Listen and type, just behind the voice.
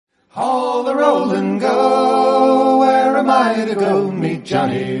Haul the roll and go, where am I to go? Meet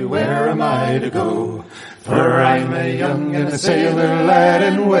Johnny, where am I to go? For I'm a young and a sailor lad,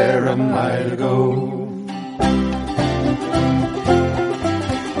 and where am I to go?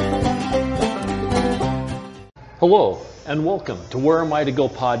 Hello, and welcome to Where Am I to Go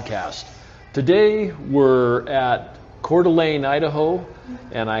podcast. Today we're at Coeur d'Alene, Idaho,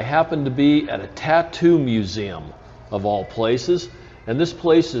 and I happen to be at a tattoo museum of all places. And this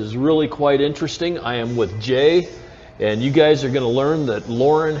place is really quite interesting. I am with Jay, and you guys are going to learn that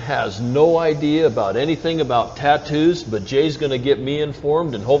Lauren has no idea about anything about tattoos, but Jay's going to get me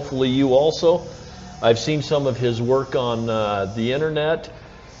informed, and hopefully you also. I've seen some of his work on the internet,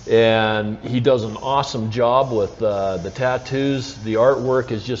 and he does an awesome job with the tattoos. The artwork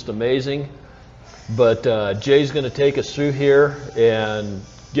is just amazing. But Jay's going to take us through here and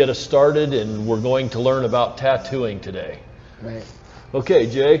get us started, and we're going to learn about tattooing today. Right. Okay,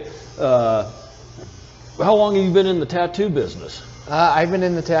 Jay, how long have you been in the tattoo business? I've been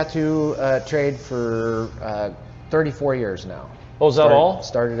in the tattoo trade for 34 years now. Oh, is that all?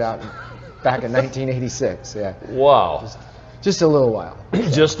 Started out back in 1986, yeah. Wow. Just a little while.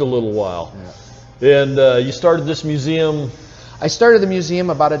 Just a little while. Yeah. And you started this museum? I started the museum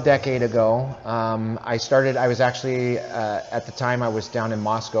about a decade ago. I was actually, at the time I was down in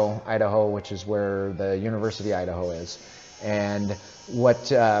Moscow, Idaho, which is where the University of Idaho is. And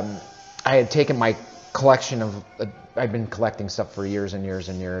what I had taken my collection of, I'd been collecting stuff for years and years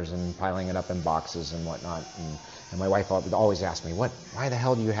and years and piling it up in boxes and whatnot. And my wife would always ask me, why the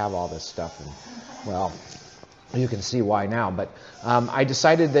hell do you have all this stuff? And well, you can see why now. But I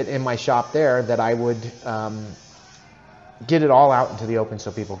decided that in my shop there that I would get it all out into the open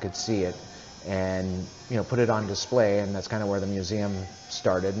so people could see it and put it on display, and that's kind of where the museum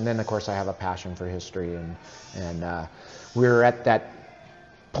started. And then of course I have a passion for history, and we're at that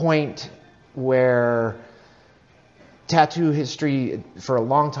point where tattoo history for a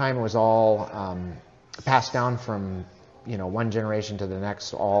long time was all passed down from one generation to the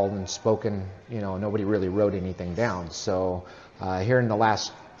next, all unspoken. Nobody really wrote anything down. So here in the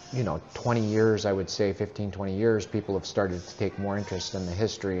last 20 years, I would say 15, 20 years, people have started to take more interest in the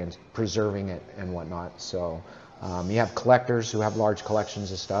history and preserving it and whatnot. So you have collectors who have large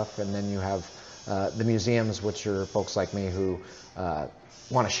collections of stuff, and then you have the museums, which are folks like me who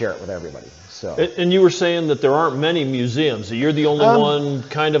want to share it with everybody. So. And you were saying that there aren't many museums. You're the only one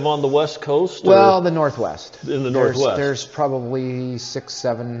kind of on the West Coast? Well, the Northwest. In the Northwest. There's probably 6,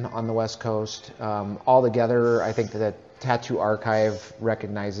 7 on the West Coast. Altogether, I think that Tattoo Archive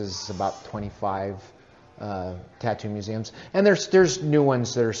recognizes about 25 tattoo museums. And there's new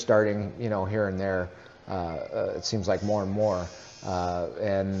ones that are starting, here and there. It seems like more and more.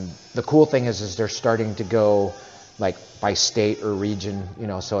 And the cool thing is they're starting to go like by state or region,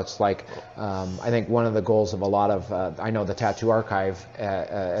 so it's like, I think one of the goals of a lot of, I know the Tattoo Archive,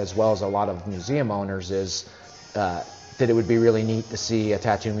 as well as a lot of museum owners, is that it would be really neat to see a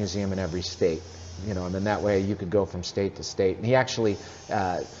tattoo museum in every state, and then that way you could go from state to state. And he actually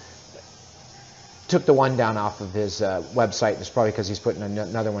took the one down off of his website. It's probably because he's putting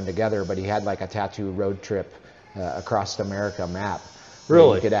another one together, but he had like a tattoo road trip across America map.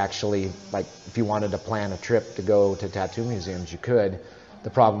 Really? You could actually, like, if you wanted to plan a trip to go to tattoo museums, you could. The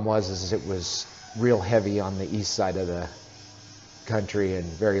problem was it was real heavy on the east side of the country and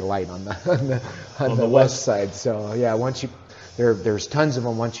very light on the west side. So yeah, once you there's tons of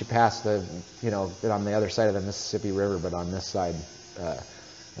them once you pass the on the other side of the Mississippi River, but on this side of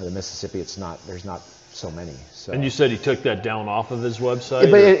the Mississippi, there's not so many. So. And you said he took that down off of his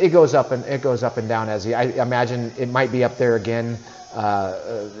website? But it goes up and down as I imagine it might be up there again.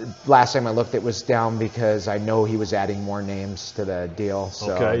 Last time I looked, it was down because I know he was adding more names to the deal.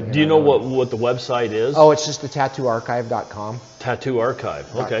 So, okay. Do you know what the website is? Oh, it's just the tattooarchive.com. Tattoo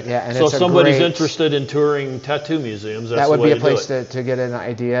Archive. Okay. Yeah, and so if somebody's interested in touring tattoo museums, that would be a place to get an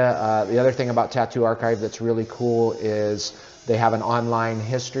idea. The other thing about Tattoo Archive that's really cool is they have an online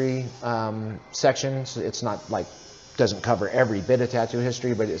history section. So it's not like, doesn't cover every bit of tattoo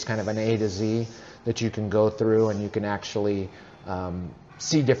history, but it's kind of an A to Z that you can go through, and you can actually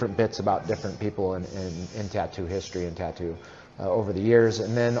see different bits about different people in tattoo history and tattoo over the years.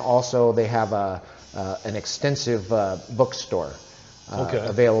 And then also they have an extensive bookstore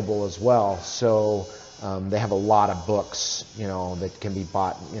available as well. So they have a lot of books, that can be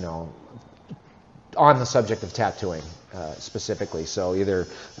bought, on the subject of tattooing. Specifically, so either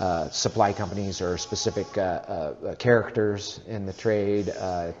supply companies or specific characters in the trade,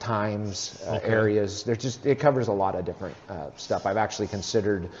 times, areas. It covers a lot of different stuff. I've actually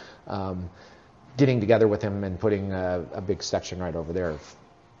considered getting together with him and putting a big section right over there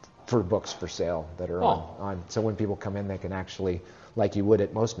for books for sale that are on. So when people come in, they can actually, like you would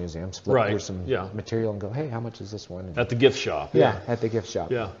at most museums, flip through some material and go, hey, how much is this one? At the gift shop. Yeah, at the gift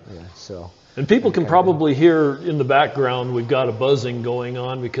shop. Yeah. So. And people can probably hear in the background we've got a buzzing going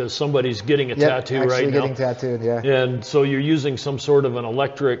on because somebody's getting a tattoo right now. Actually getting tattooed, yeah. And so you're using some sort of an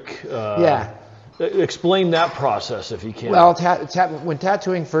electric. Explain that process if you can. Well, when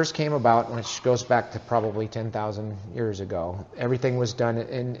tattooing first came about, which goes back to probably 10,000 years ago, everything was done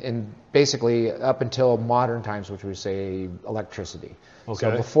in basically up until modern times, which we say electricity. Okay.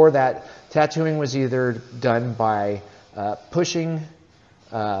 So before that, tattooing was either done by pushing,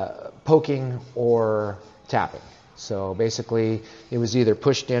 poking, or tapping. So basically, it was either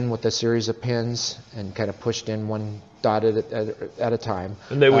pushed in with a series of pins and kind of pushed in one dot at a time.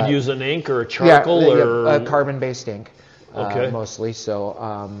 And they would use an ink or a charcoal or a carbon-based ink, mostly.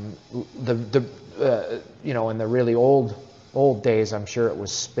 So in the really old days, I'm sure it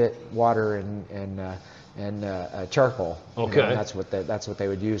was spit, water, and charcoal. Okay. That's what they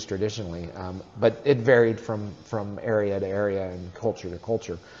would use traditionally. But it varied from area to area and culture to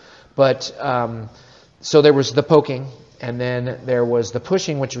culture. But so there was the poking, and then there was the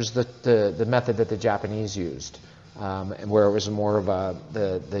pushing, which was the method that the Japanese used, and where it was more of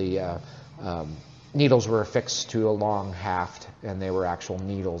the needles were affixed to a long haft, and they were actual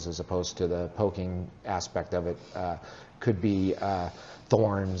needles as opposed to the poking aspect of it. Could be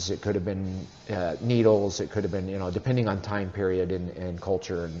thorns, it could have been needles, it could have been, depending on time period and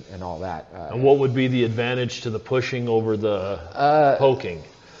culture and all that. And what would be the advantage to the pushing over the poking?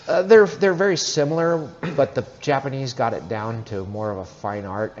 They're very similar, but the Japanese got it down to more of a fine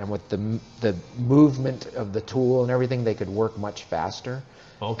art, and with the movement of the tool and everything, they could work much faster.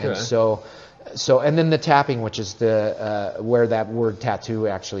 Okay. And so and then the tapping, which is the where that word tattoo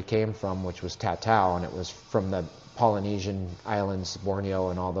actually came from, which was tatau, and it was from the Polynesian islands, Borneo,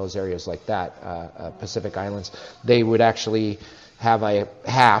 and all those areas like that, Pacific islands. They would actually have a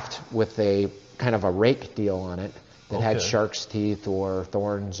haft with a kind of a rake deal on it that had shark's teeth or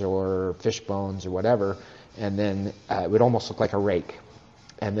thorns or fish bones or whatever, and then it would almost look like a rake.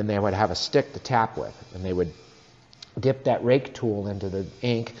 And then they would have a stick to tap with, and they would dip that rake tool into the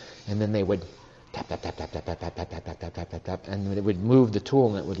ink, and then they would tap, tap, tap, tap, tap, tap, tap, tap, tap, tap, tap, tap, tap, tap, and it would move the tool,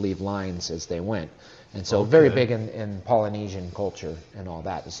 and it would leave lines as they went. And so very big in Polynesian culture and all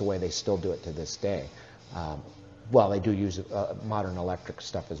that. It's the way they still do it to this day. Well, they do use modern electric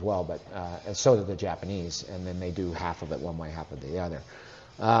stuff as well, but and so do the Japanese, and then they do half of it one way, half of the other.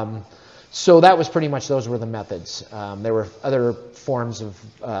 So that was pretty much, those were the methods. There were other forms of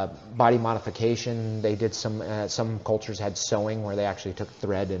body modification. They did some cultures had sewing, where they actually took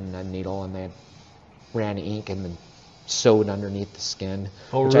thread and a needle and they ran ink and then sewed underneath the skin,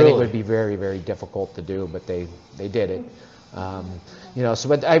 which I think would be very, very difficult to do, but they did it.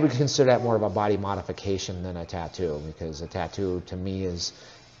 But I would consider that more of a body modification than a tattoo, because a tattoo to me is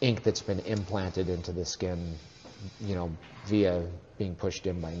ink that's been implanted into the skin, via being pushed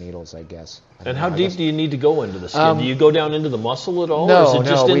in by needles, I guess. And how deep do you need to go into the skin? Do you go down into the muscle at all? No, or is it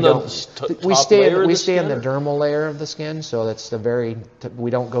just we in don't. We stay in the dermal layer of the skin, so that's we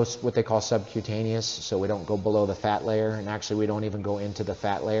don't go what they call subcutaneous, so we don't go below the fat layer, and actually we don't even go into the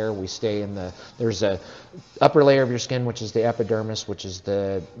fat layer. We stay in there's a upper layer of your skin, which is the epidermis, which is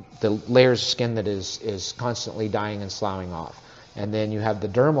the layers of skin that is constantly dying and sloughing off. And then you have the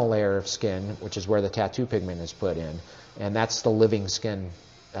dermal layer of skin, which is where the tattoo pigment is put in. And that's the living skin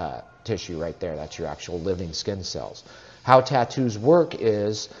tissue right there. That's your actual living skin cells. How tattoos work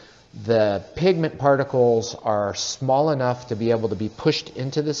is the pigment particles are small enough to be able to be pushed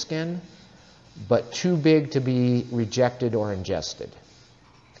into the skin, but too big to be rejected or ingested.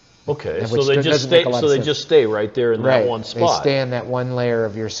 Okay, so they just stay right there in that one spot. They stay in that one layer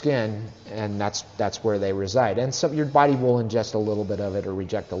of your skin, and that's where they reside. And so your body will ingest a little bit of it or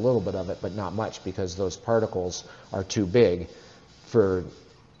reject a little bit of it, but not much, because those particles are too big for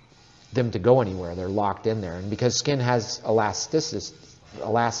them to go anywhere. They're locked in there. And because skin has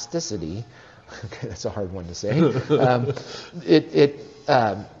elasticity, that's a hard one to say.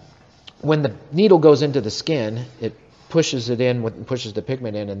 When the needle goes into the skin, it pushes it in, pushes the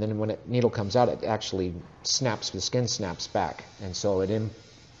pigment in, and then when the needle comes out, it actually snaps, the skin snaps back, and so it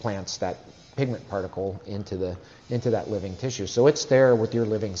implants that pigment particle into that living tissue. So it's there with your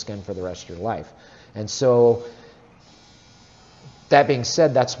living skin for the rest of your life. And so, that being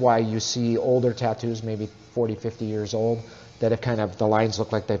said, that's why you see older tattoos, maybe 40, 50 years old, that have kind of, the lines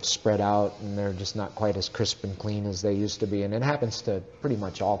look like they've spread out and they're just not quite as crisp and clean as they used to be. And it happens to pretty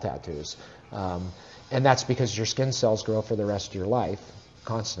much all tattoos. And that's because your skin cells grow for the rest of your life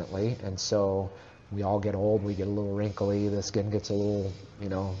constantly. And so we all get old, we get a little wrinkly, the skin gets a little,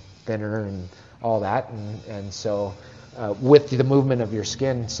 thinner and all that, and so with the movement of your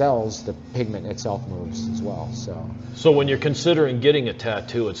skin cells, the pigment itself moves as well. So when you're considering getting a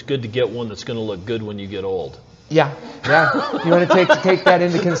tattoo, it's good to get one that's going to look good when you get old. Yeah. You want to take that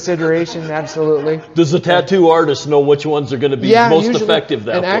into consideration, absolutely. Does the tattoo artist know which ones are going to be most usually, effective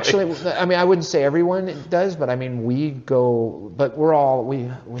that and way? actually, I wouldn't say everyone does, but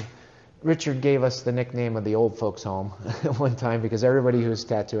Richard gave us the nickname of the old folks home at one time because everybody who's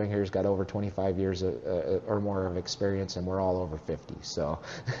tattooing here has got over 25 years or more of experience, and we're all over 50. So,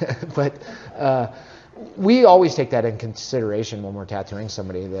 but we always take that in consideration when we're tattooing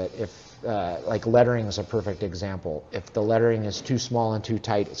somebody, that if like lettering is a perfect example. If the lettering is too small and too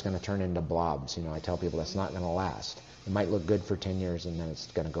tight, it's going to turn into blobs. I tell people that's not going to last. It might look good for 10 years and then it's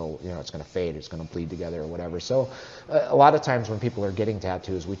going to go, it's going to fade, it's going to bleed together or whatever. So a lot of times when people are getting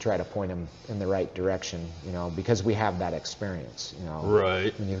tattoos, we try to point them in the right direction, because we have that experience.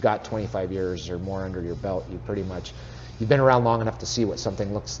 Right. When you've got 25 years or more under your belt, you've been around long enough to see what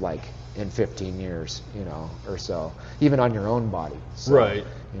something looks like in 15 years, or so, even on your own body. So, right.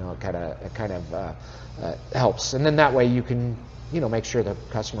 It kind of helps. And then that way you can, make sure the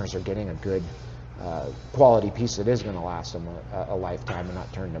customers are getting a good quality piece that is going to last them a lifetime and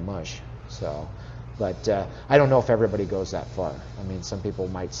not turn to mush. So, but I don't know if everybody goes that far. Some people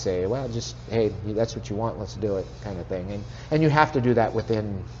might say, well, just, hey, that's what you want, let's do it, kind of thing. And you have to do that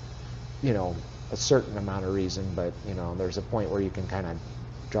within, a certain amount of reason, but, there's a point where you can kind of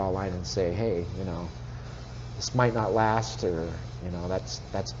draw a line and say, hey, this might not last, or,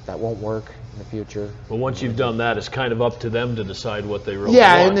 that won't work in the future. But once you've done that, it's kind of up to them to decide what they really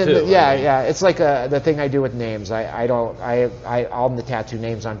want. And then, yeah. It's like the thing I do with names. I'll the tattoo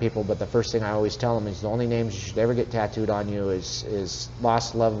names on people, but the first thing I always tell them is the only names you should ever get tattooed on you is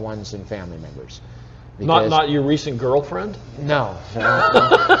lost loved ones and family members. Not your recent girlfriend? No.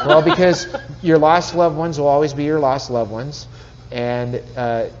 Well, because your lost loved ones will always be your lost loved ones, and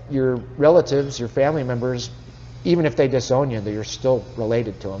your relatives, your family members, even if they disown you, you're still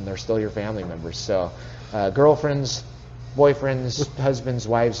related to them. They're still your family members. So girlfriends, boyfriends, husbands,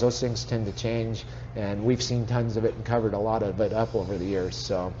 wives, those things tend to change, and we've seen tons of it and covered a lot of it up over the years.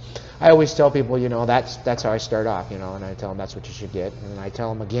 So I always tell people, that's how I start off, and I tell them that's what you should get. And then I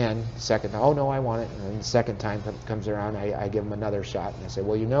tell them again, second, oh, no, I want it. And then the second time comes around, I give them another shot. And I say,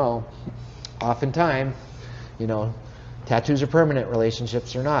 well, oftentimes, tattoos are permanent,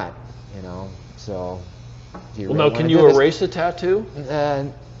 relationships are not, so... can you erase a tattoo?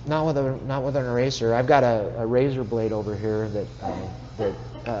 Not with an eraser. I've got a razor blade over here that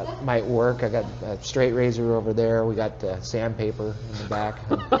might work. I got a straight razor over there. We got sandpaper in the back.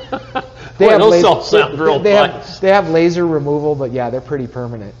 Those all sound real nice. They have laser removal, but yeah, they're pretty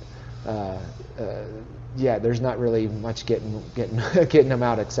permanent. There's not really much getting them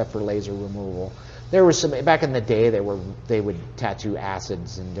out except for laser removal. There was some back in the day. They would tattoo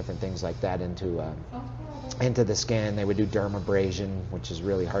acids and different things like that into the skin. They would do dermabrasion, which is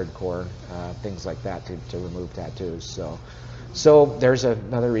really hardcore, things like that to remove tattoos. So there's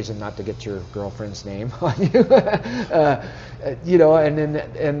another reason not to get your girlfriend's name on you, and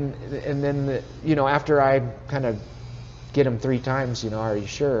then after I kind of get them 3 times, are you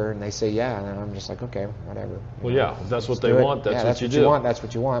sure? And they say yeah, and I'm just like, okay, whatever. Well, if that's what they want, that's what you do. That's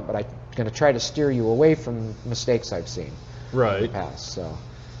what you want, but I'm going to try to steer you away from mistakes I've seen in the past. So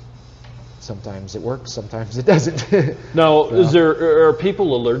sometimes it works, sometimes it doesn't. Now, are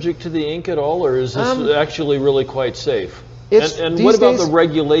people allergic to the ink at all, or is this actually really quite safe? And what about the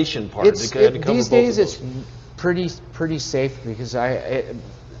regulation part? These days it's pretty safe, because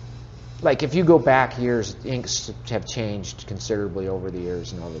like if you go back years, inks have changed considerably over the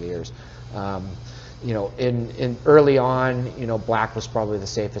years. In early on, black was probably the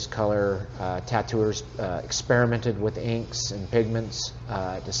safest color. Tattooers experimented with inks and pigments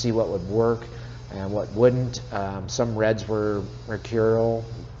to see what would work and what wouldn't. Some reds were mercurial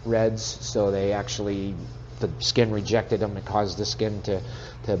reds, so they actually, the skin rejected them. It caused the skin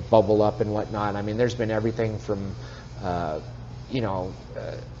to bubble up and whatnot. There's been everything from,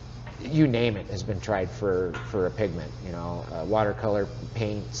 you name it has been tried for a pigment. Watercolor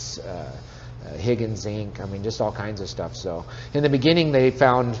paints, Higgins ink, just all kinds of stuff. So in the beginning they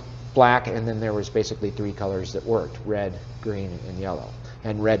found black, and then there was basically 3 colors that worked: red, green, and yellow.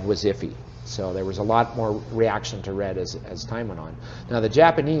 And red was iffy. So there was a lot more reaction to red as time went on. Now the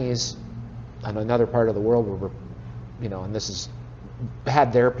Japanese, on another part of the world, were, and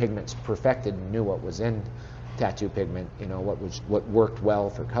had their pigments perfected and knew what was in tattoo pigment, what worked well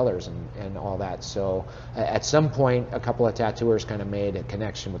for colors and all that. So at some point, a couple of tattooers kind of made a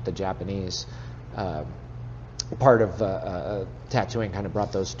connection with the Japanese part of tattooing kind of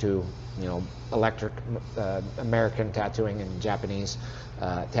brought those two, electric American tattooing and Japanese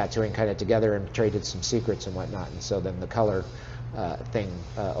tattooing kind of together and traded some secrets and whatnot. And so then the color thing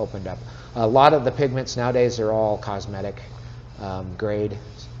opened up. A lot of the pigments nowadays are all cosmetic grade,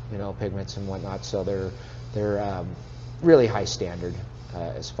 pigments and whatnot. So they're really high standard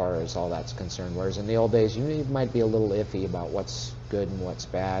as far as all that's concerned. Whereas in the old days, you might be a little iffy about what's good and what's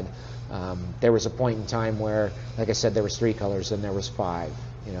bad. There was a point in time where, like I said, there was 3 colors, then there was 5.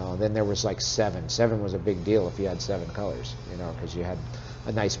 Then there was like 7. 7 was a big deal if you had 7 colors, because you had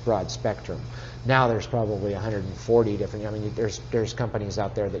a nice broad spectrum. Now there's probably 140 different. I mean, there's companies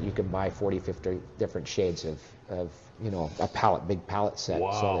out there that you can buy 40, 50 different shades of a palette, big palette set,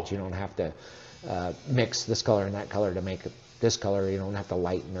 Wow. so that you don't have to mix this color and that color to make this color. You don't have to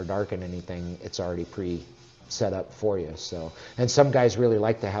lighten or darken anything. It's already set up for you. So, and some guys really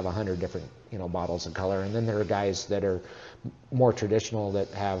like to have 100 different bottles of color, and then there are guys that are more traditional that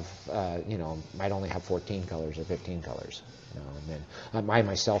have might only have 14 colors or 15 colors. And then I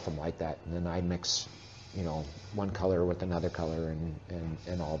myself am like that, and then I mix one color with another color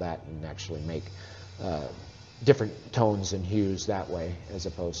and all that, and actually make different tones and hues that way, as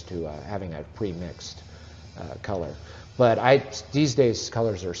opposed to having a pre-mixed color. But these days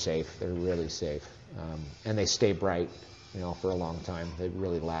colors are safe. They're really safe. And they stay bright, for a long time. They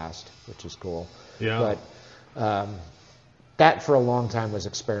really last, which is cool. Yeah. But that for a long time was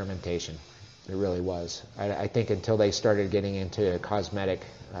experimentation. It really was. I think until they started getting into cosmetic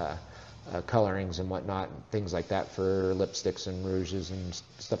colorings and whatnot, things like that for lipsticks and rouges and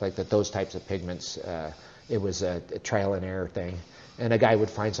stuff like that, those types of pigments, it was a trial and error thing. And a guy would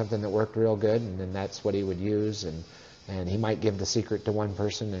find something that worked real good, and then that's what he would use. And he might give the secret to one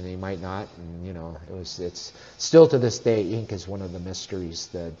person, and he might not. And it's still to this day, ink is one of the mysteries,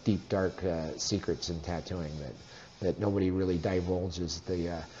 the deep dark secrets in tattooing that nobody really divulges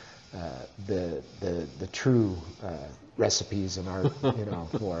the true recipes and art,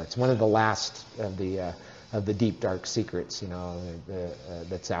 for. It's one of the last of the deep dark secrets,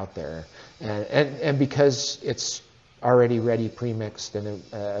 that's out there, and because it's already ready, pre-mixed and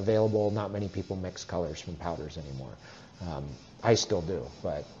available, not many people mix colors from powders anymore. I still do,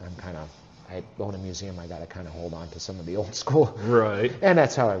 but I own a museum. I got to kind of hold on to some of the old school, Right. and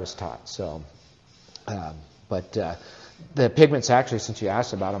that's how I was taught. So, but the pigments, actually, since you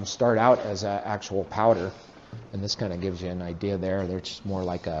asked about them, start out as an actual powder, and this kind of gives you an idea there. They're just more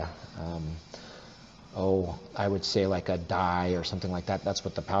like a I would say like a dye or something like that. That's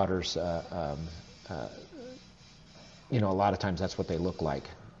what the powders, a lot of times that's what they look like.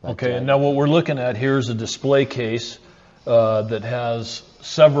 But, Okay, and now what we're looking at here is a display case that has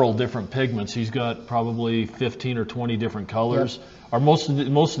several different pigments. He's got probably 15 or 20 different colors. Yep. Are most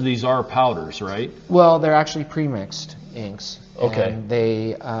of these are powders, right? Well, they're actually pre-mixed inks. Okay. And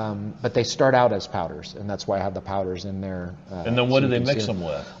but they start out as powders, and that's why I have the powders in there. And then what do they mix them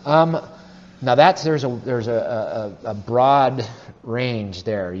with? Now there's a broad range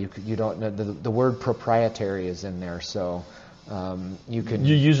there. You don't know, the word proprietary is in there, so you can.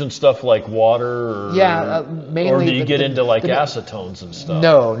 You using stuff like water, or mainly. or do you get into like acetones and stuff?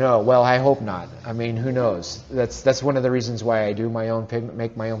 No. Well, I hope not. I mean, who knows? That's one of the reasons why I do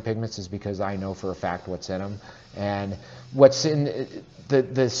make my own pigments, is because I know for a fact what's in them. And what's in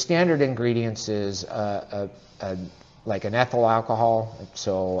the standard ingredients is like an ethyl alcohol,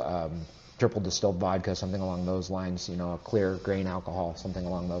 so triple distilled vodka, something along those lines. A clear grain alcohol, something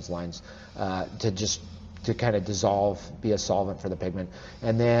along those lines, to kind of dissolve, be a solvent for the pigment.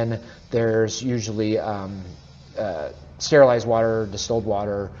 And then there's usually sterilized water, distilled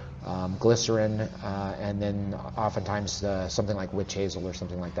water, glycerin, and then oftentimes something like witch hazel or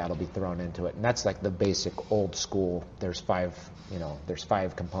something like that will be thrown into it. And that's like the basic old school. There's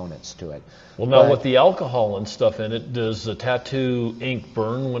 5 components to it. Well, now with the alcohol and stuff in it, does the tattoo ink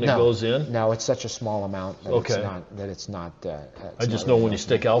burn when it goes in? No, it's such a small amount that it's not. I just know when you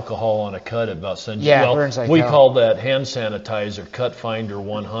stick alcohol on a cut, it about sends it you. burns like we hell. Call that hand sanitizer Cut Finder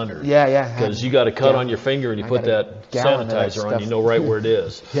 100. Yeah. Because you got a cut on your finger and you put that sanitizer on, you know right where it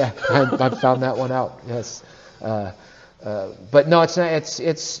is. Yeah, I've found that one out. Yes. But no, it's not.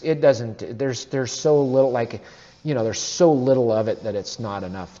 It doesn't. There's so little, like, there's so little of it that it's not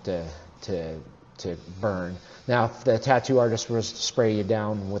enough to burn. Now, if the tattoo artist was to spray you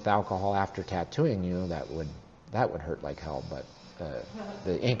down with alcohol after tattooing you, that would hurt like hell. But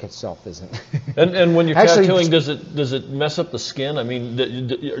the ink itself isn't. And when you're Actually, tattooing, does it mess up the skin? I mean,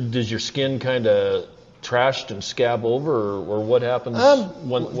 does your skin kind of trashed and scab over, or what happens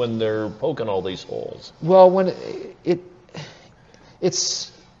when they're poking all these holes? Well, when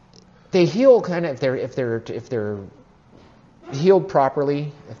it's They heal kind of if they're healed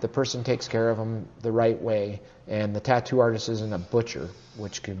properly, if the person takes care of them the right way, and the tattoo artist isn't a butcher,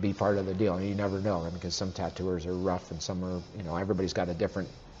 which could be part of the deal. You never know, because some tattooers are rough and some are, everybody's got a different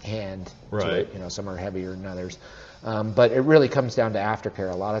hand to it. Some are heavier than others. But it really comes down to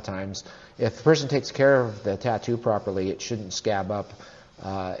aftercare a lot of times. If the person takes care of the tattoo properly, it shouldn't scab up,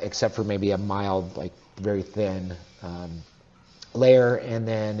 except for maybe a mild, like very thin layer, and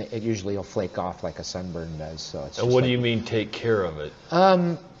then it usually will flake off like a sunburn does. So it's. And what do you mean take care of it?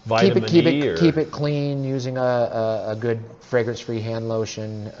 Keep it clean using a good fragrance-free hand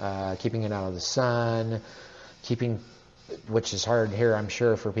lotion, keeping it out of the sun, which is hard here, I'm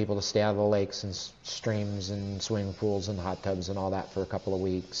sure, for people to stay out of the lakes and streams and swimming pools and hot tubs and all that for a couple of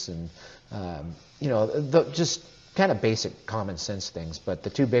weeks, and just kind of basic common sense things. But the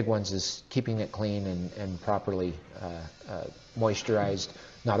two big ones is keeping it clean and properly moisturized,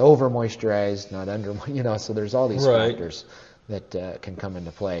 not over moisturized, not under, so there's all these factors that can come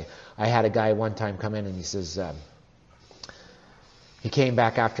into play. I had a guy one time come in and he says, he came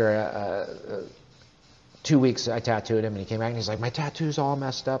back after 2 weeks. I tattooed him, and he came back and he's like, my tattoo's all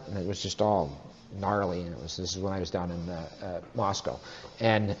messed up, and it was just all gnarly. And this is when I was down in Moscow,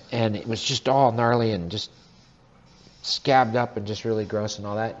 and it was just all gnarly and just scabbed up and just really gross and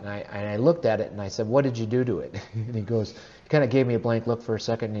all that. And I looked at it and I said, what did you do to it? And he kind of gave me a blank look for a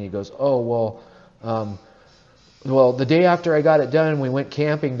second, and he goes, oh, well, the day after I got it done, we went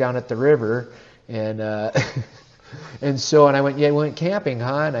camping down at the river, and I went, yeah, we went camping,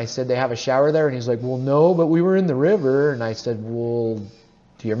 huh? And I said, they have a shower there? And he's like, well, no, but we were in the river. And I said, well,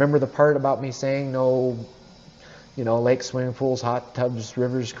 do you remember the part about me saying no, lakes, swimming pools, hot tubs,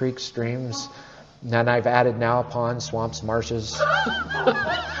 rivers, creeks, streams? And then I've added now ponds, swamps, marshes,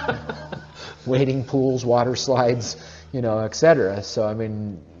 wading pools, water slides, etc. So, I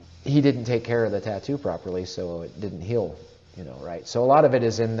mean, he didn't take care of the tattoo properly, so it didn't heal, right? So a lot of it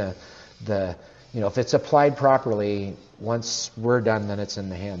is in the if it's applied properly, once we're done, then it's in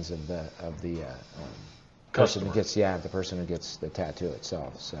the hands of the person who gets the tattoo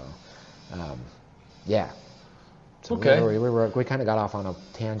itself. So, yeah. So okay. We kind of got off on a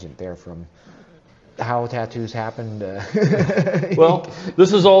tangent there from how tattoos happened. Well,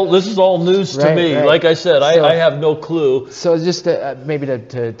 this is all news to me. Right. Like I said, I have no clue. So just maybe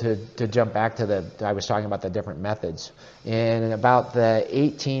to jump back to I was talking about the different methods. In about the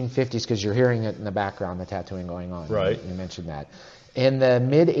 1850s, because you're hearing it in the background, the tattooing going on. Right. You mentioned that. In the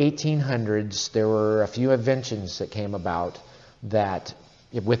mid-1800s, there were a few inventions that came about that,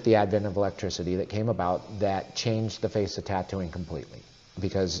 with the advent of electricity, that changed the face of tattooing completely.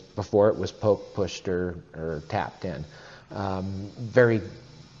 Because before it was poked, pushed, or tapped in. Very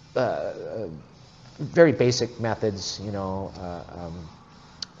basic methods, not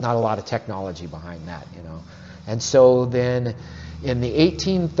a lot of technology behind that, And so then in the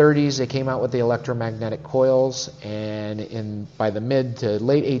 1830s, they came out with the electromagnetic coils, and by the mid to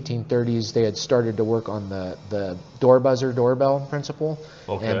late 1830s, they had started to work on the doorbell principle.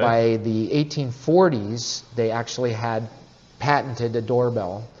 Okay. And by the 1840s, they actually had patented a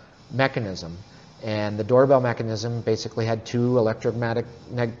doorbell mechanism, and the doorbell mechanism basically had two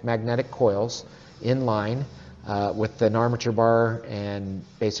electromagnetic coils in line with an armature bar, and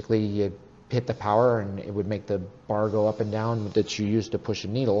basically you hit the power and it would make the bar go up and down that you used to push a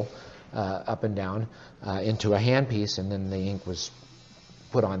needle up and down into a handpiece, and then the ink was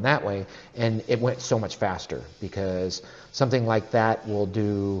put on that way, and it went so much faster because something like that will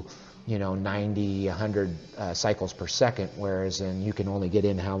do 90, 100 cycles per second, whereas you can only get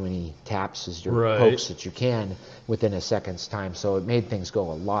in how many taps as your pokes that you can within a second's time. So it made things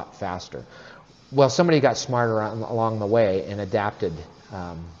go a lot faster. Well, somebody got smarter along the way and adapted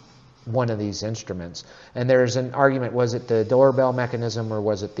one of these instruments. And there's an argument, was it the doorbell mechanism or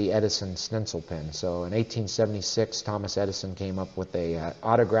was it the Edison stencil pen? So in 1876, Thomas Edison came up with a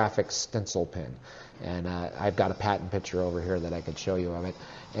autographic stencil pen. And I've got a patent picture over here that I could show you of it.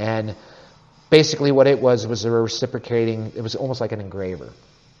 And basically what it was a reciprocating, it was almost like an engraver.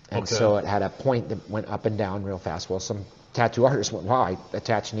 And so it had a point that went up and down real fast. Well, some tattoo artists went, wow, I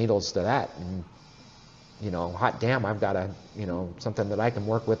attach needles to that. And, hot damn, I've got something that I can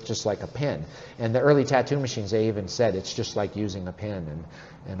work with just like a pen. And the early tattoo machines, they even said it's just like using a pen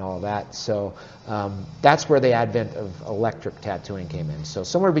and all that. So that's where the advent of electric tattooing came in. So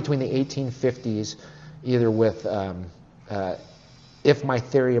somewhere between the 1850s, either with, if my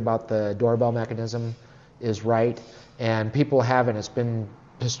theory about the doorbell mechanism is right, and people haven't, it's been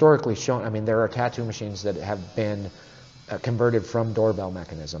historically shown, there are tattoo machines that have been converted from doorbell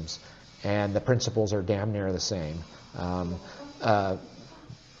mechanisms, and the principles are damn near the same.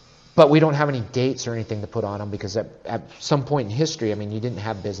 but we don't have any dates or anything to put on them because at some point in history, I mean, you didn't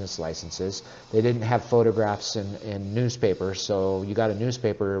have business licenses. They didn't have photographs in newspapers. So you got a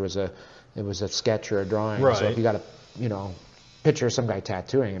newspaper, it was a sketch or a drawing. Right. So if you got a, picture of some guy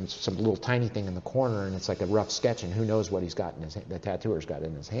tattooing and some little tiny thing in the corner and it's like a rough sketch and who knows what he's got in his the tattooer's got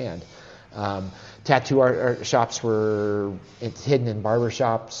in his hand. Tattoo art shops were hidden in barber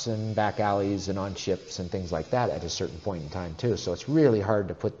shops and back alleys and on ships and things like that at a certain point in time too. So it's really hard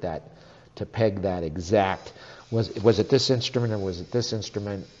to put that, to peg that exact. Was it this instrument or was it this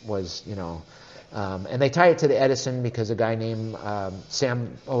instrument? And they tie it to the Edison because a guy named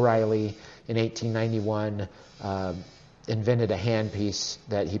Sam O'Reilly in 1891 invented a handpiece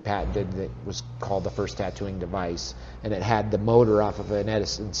that he patented that was called the first tattooing device, and it had the motor off of an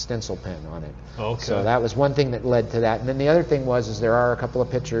Edison stencil pen on it. Okay. So that was one thing that led to that. And then the other thing is there are a couple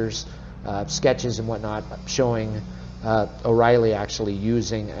of pictures, sketches and whatnot, showing O'Reilly actually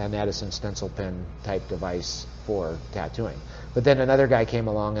using an Edison stencil pen type device for tattooing. But then another guy came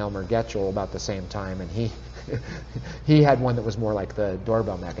along, Elmer Getchell, about the same time, and he had one that was more like the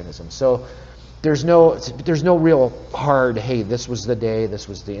doorbell mechanism. So there's no real hard, hey, this was the day, this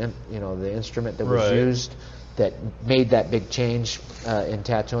was the instrument that was used that made that big change in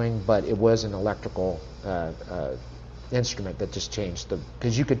tattooing, but it was an electrical instrument that just changed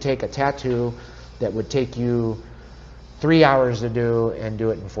because you could take a tattoo that would take you 3 hours to do and do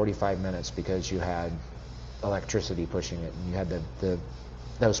it in 45 minutes because you had electricity pushing it, and you had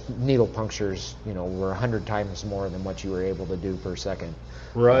those needle punctures, were 100 times more than what you were able to do per second.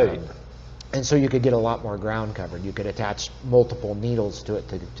 Right. And so you could get a lot more ground covered. You could attach multiple needles to it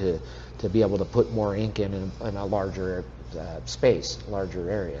to be able to put more ink in a larger space, larger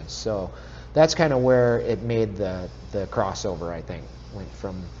area. So that's kind of where it made the crossover, I think. Went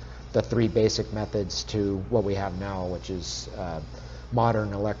from the three basic methods to what we have now, which is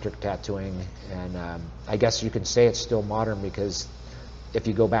modern electric tattooing. And I guess you can say it's still modern because if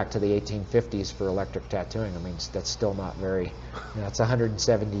you go back to the 1850s for electric tattooing, I mean, that's still not very, it's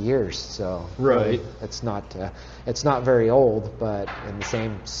 170 years, so right. It's not very old, but in the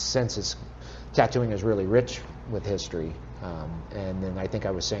same sense, tattooing is really rich with history. And then I think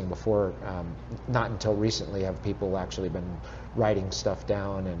I was saying before, not until recently have people actually been writing stuff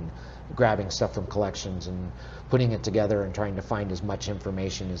down and grabbing stuff from collections and putting it together and trying to find as much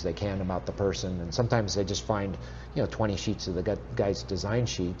information as they can about the person. And sometimes they just find 20 sheets of the guy's design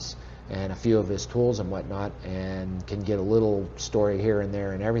sheets and a few of his tools and whatnot, and can get a little story here and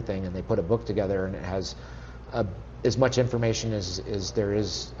there and everything, and they put a book together and it has as much information as there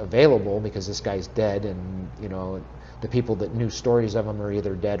is available because this guy's dead, and the people that knew stories of him are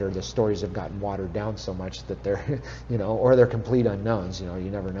either dead or the stories have gotten watered down so much that they're, or they're complete unknowns. You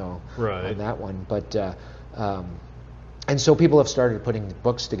never know on that one. But and so people have started putting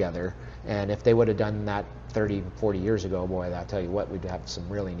books together, and if they would have done that 30, 40 years ago, boy, I'll tell you what, we'd have some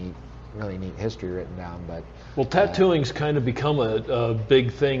really neat history written down. But tattooing's kind of become a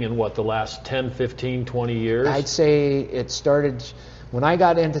big thing in the last 10, 15, 20 years? I'd say it started when I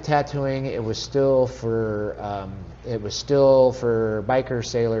got into tattooing. It was still for bikers,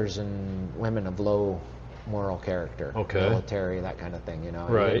 sailors, and women of low moral character, military, that kind of thing.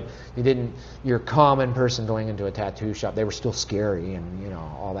 Right. You didn't. Your common person going into a tattoo shop, they were still scary and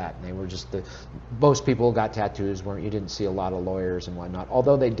all that. And they were just most people who got tattoos weren't. You didn't see a lot of lawyers and whatnot,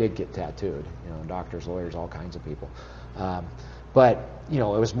 although they did get tattooed. Doctors, lawyers, all kinds of people. But it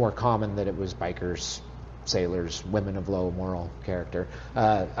was more common that it was bikers, sailors, women of low moral character.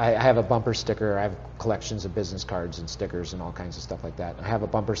 I have a bumper sticker. I have collections of business cards and stickers and all kinds of stuff like that. I have a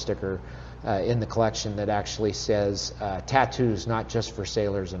bumper sticker in the collection that actually says tattoos not just for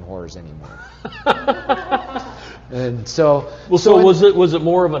sailors and whores anymore. And so was it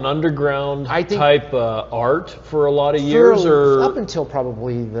more of an underground type art for a lot of years, or up until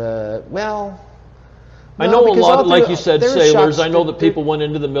probably I know a lot, like you said, sailors. I know that people went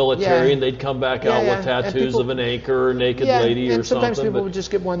into the military and they'd come back out with tattoos of an anchor or a naked lady or something. Sometimes people would just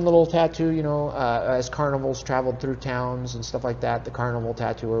get one little tattoo, as carnivals traveled through towns and stuff like that. The carnival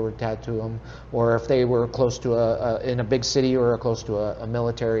tattooer would tattoo them. Or if they were close to in a big city or close to a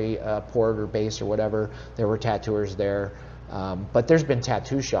military port or base or whatever, there were tattooers there. But there's been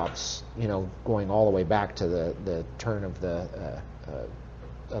tattoo shops, going all the way back to the turn of the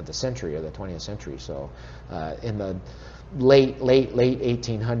century, or the 20th century. So in the late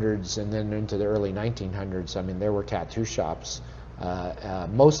 1800s and then into the early 1900s, I mean, there were tattoo shops.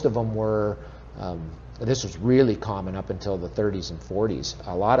 Most of them were this was really common up until the 30s and 40s.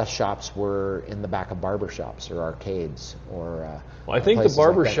 A lot of shops were in the back of barber shops or arcades or. Well, I think the places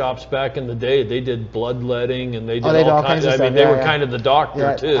barber like that. shops back in the day, they did bloodletting and they did they did all kinds. of I stuff. mean, they Yeah, were yeah. kind of the doctor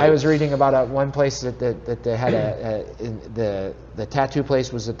Yeah, too. I was reading about one place that they had the tattoo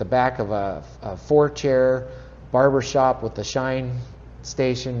place was at the back of a 4-chair barber shop with the shine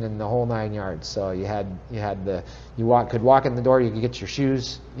station and the whole 9 yards. So you could walk in the door, you could get your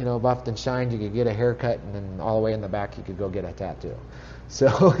shoes, buffed and shined, you could get a haircut, and then all the way in the back you could go get a tattoo. So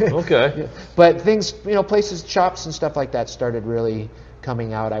Okay. But things, places, shops and stuff like that started really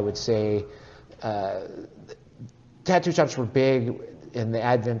coming out. I would say tattoo shops were big in the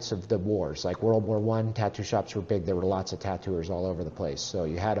advent of the wars, like World War I. Tattoo shops were big. There were lots of tattooers all over the place. So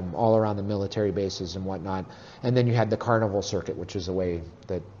you had them all around the military bases and whatnot. And then you had the carnival circuit, which is a way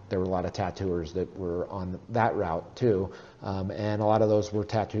that there were a lot of tattooers that were on that route too. And a lot of those were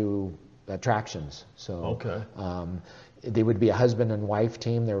tattoo attractions. So Okay. They would be a husband and wife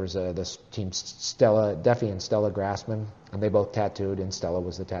team. There was this team, Duffy and Stella Grassman, and they both tattooed, and Stella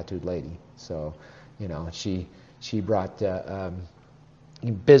was the tattooed lady. So, she brought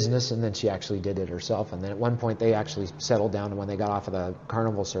business, and then she actually did it herself. And then at one point they actually settled down, and when they got off of the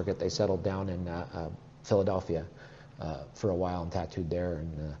carnival circuit, they settled down in Philadelphia for a while and tattooed there.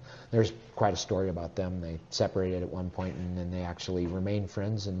 And there's quite a story about them. They separated at one point, and then they actually remained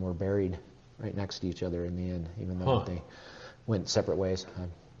friends and were buried right next to each other in the end, even though they went separate ways.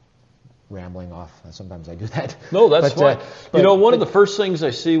 I'm rambling off. Sometimes I do that. No, that's fine. One of the but- first things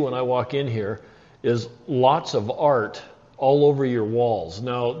I see when I walk in here is lots of art all over your walls.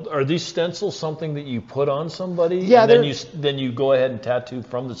 Now, are these stencils something that you put on somebody? Yeah, and then you go ahead and tattoo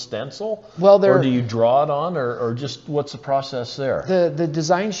from the stencil? Well, or do you draw it on, or just what's the process there? The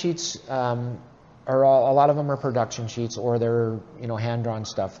design sheets are a lot of them are production sheets, or they're hand-drawn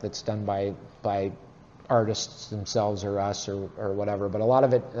stuff that's done by artists themselves or us or whatever. But a lot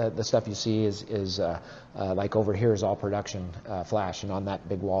of it, the stuff you see is like over here is all production flash, and on that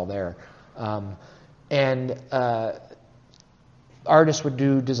big wall there. Artists would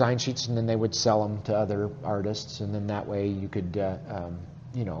do design sheets, and then they would sell them to other artists, and then that way you could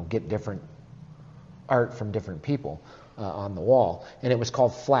get different art from different people on the wall. And it was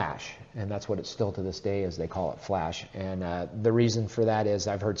called flash, and that's what it's still to this day is they call it flash. And the reason for that is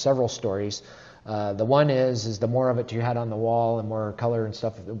I've heard several stories. The one is the more of it you had on the wall and more color and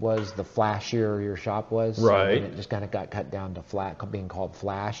stuff it was, the flashier your shop was. Right. So it just kind of got cut down to being called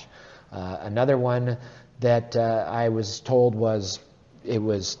flash. Another one that I was told was they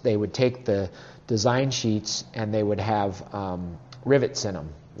would take the design sheets and they would have rivets in them.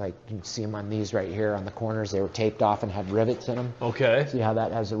 Like you can see them on these right here on the corners. They were taped off and had rivets in them. Okay. See how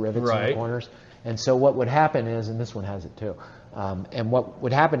that has the rivets in Right. the corners? And so what would happen is, and this one has it too, and what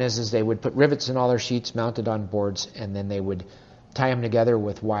would happen is they would put rivets in all their sheets mounted on boards, and then they would tie them together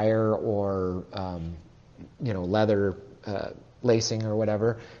with wire or leather lacing or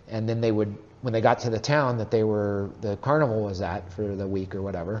whatever, and then they would, when they got to the town that the carnival was at for the week or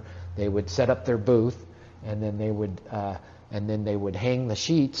whatever, they would set up their booth, and then they would hang the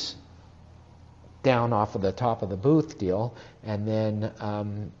sheets down off of the top of the booth deal, and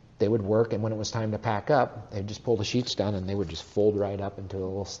then they would work, and when it was time to pack up, they'd just pull the sheets down, and they would just fold right up into a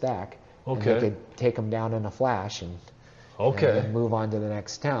little stack. Okay. And they could take them down in a flash and then move on to the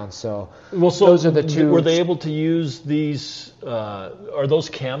next town. So those are the two. Were they able to use these? Are those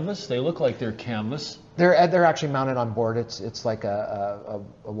canvas? They look like they're canvas. They're actually mounted on board. It's like a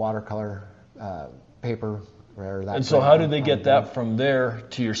watercolor paper. And so how do they get that from there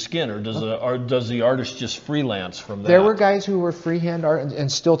to your skin, or does the artist just freelance from that? There were guys who were freehand art,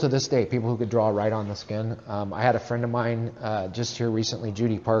 and still to this day, people who could draw right on the skin. I had a friend of mine just here recently,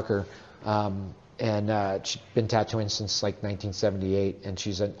 Judy Parker, and she's been tattooing since like 1978, and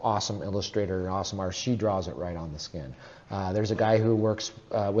she's an awesome illustrator, an awesome artist. She draws it right on the skin. There's a guy who works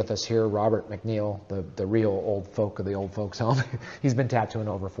with us here, Robert McNeil, the real old folk of the old folks home. He's been tattooing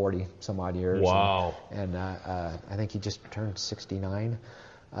over 40 some odd years. Wow. And I think he just turned 69.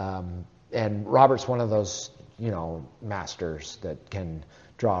 And Robert's one of those, masters that can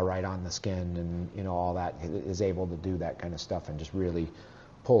draw right on the skin and, all that, is able to do that kind of stuff and just really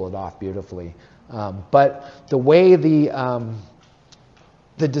pull it off beautifully. But the way the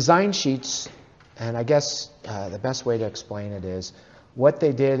design sheets, and I guess the best way to explain it is what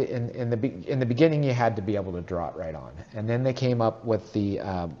they did in the beginning. You had to be able to draw it right on, and then they came up with the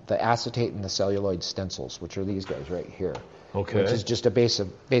acetate and the celluloid stencils, which are these guys right here. Okay. Which is just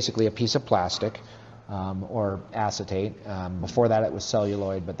basically a piece of plastic or acetate. Before that it was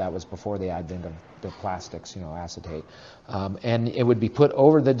celluloid, but that was before the advent of the plastics, acetate. And it would be put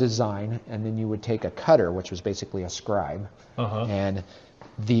over the design, and then you would take a cutter, which was basically a scribe, and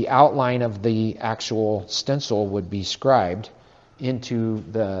the outline of the actual stencil would be scribed into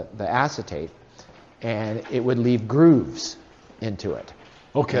the acetate, and it would leave grooves into it.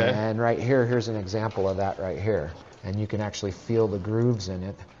 Okay. And right here's an example of that right here. And you can actually feel the grooves in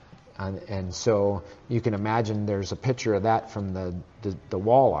it. And so you can imagine there's a picture of that from the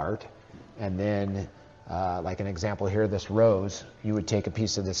wall art. And then, like an example here, this rose, you would take a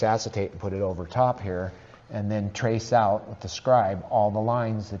piece of this acetate and put it over top here, and then trace out with the scribe all the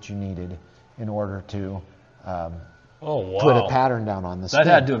lines that you needed in order to put a pattern down on the skin.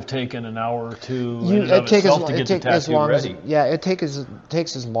 That had to have taken an hour or two It takes as ready. It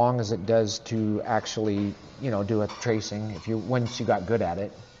takes as long as it does to actually do a tracing. Once you got good at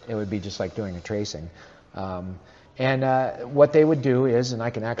it, it would be just like doing a tracing. And what they would do is, and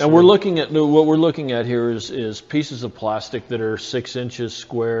I can actually. And what we're looking at here is pieces of plastic that are 6 inches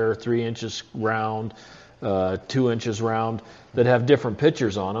square, 3 inches round, 2 inches round, that have different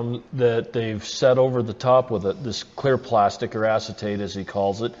pictures on them that they've set over the top with this clear plastic, or acetate as he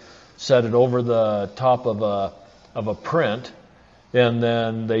calls it, set it over the top of a print, and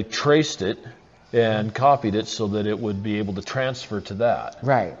then they traced it and copied it so that it would be able to transfer to that.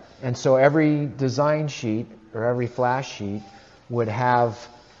 Right. And so every design sheet or every flash sheet would have,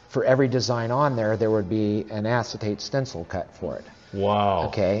 for every design on there, there would be an acetate stencil cut for it. Wow.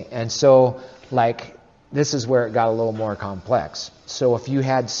 Okay. And so, this is where it got a little more complex. So if you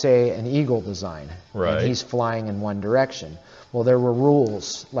had, say, an eagle design, right, and he's flying in one direction, well, there were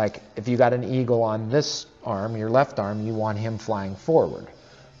rules. Like if you got an eagle on this arm, your left arm, you want him flying forward,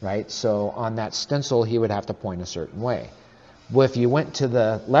 right? So on that stencil, he would have to point a certain way. Well, if you went to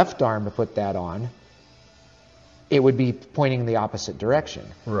the left arm to put that on, it would be pointing the opposite direction.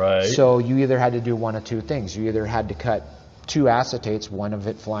 Right. So you either had to do one of two things. You either had to cut 2 acetates, one of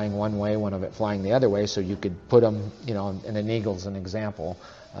it flying one way, one of it flying the other way, so you could put them, and an eagle's an example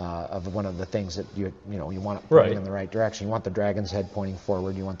of one of the things that you want it pointing in the right direction. You want the dragon's head pointing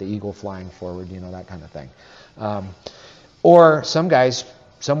forward, you want the eagle flying forward, that kind of thing. Or some guys,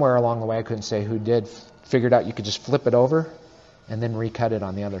 somewhere along the way, I couldn't say who did, figured out you could just flip it over and then recut it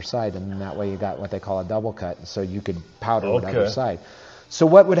on the other side, and then that way you got what they call a double cut, and so you could powder the other side. So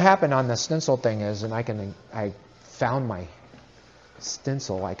what would happen on the stencil thing is, and I found my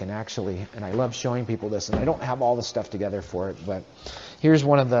stencil, I can actually, and I love showing people this, and I don't have all the stuff together for it, but here's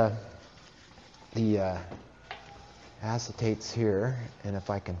one of the acetates here, and if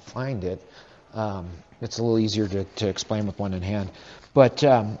I can find it, it's a little easier to explain with one in hand. But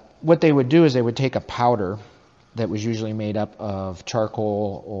what they would do is they would take a powder that was usually made up of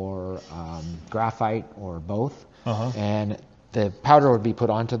charcoal or graphite or both, and the powder would be put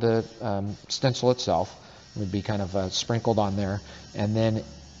onto the stencil itself. It would be kind of sprinkled on there, and then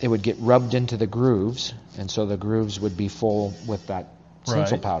it would get rubbed into the grooves, and so the grooves would be full with that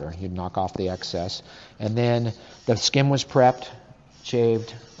stencil powder. You'd knock off the excess, and then the skin was prepped,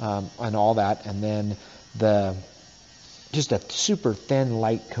 shaved, and all that, and then just a super thin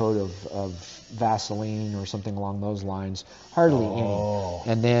light coat of Vaseline or something along those lines, hardly any,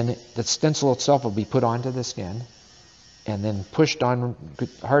 and then the stencil itself will be put onto the skin and then pushed on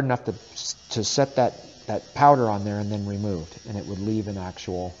hard enough to set that powder on there, and then removed, and it would leave an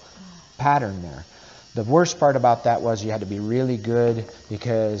actual pattern there. The worst part about that was you had to be really good,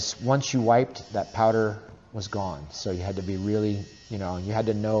 because once you wiped, that powder was gone. So you had to be really, you had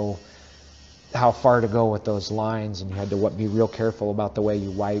to know how far to go with those lines, and you had to be real careful about the way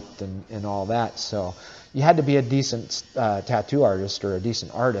you wiped and all that. So you had to be a decent tattoo artist or a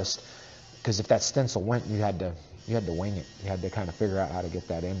decent artist, because if that stencil went, you had to wing it. You had to kind of figure out how to get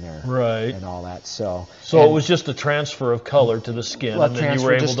that in there, and all that. So it was just a transfer of color to the skin, and then you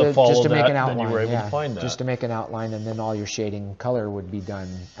were able to follow just to that, make an outline, then you were able to find that. Just to make an outline, and then all your shading color would be done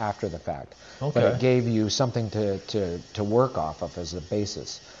after the fact. Okay. But it gave you something to work off of as a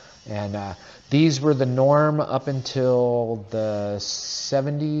basis. And these were the norm up until the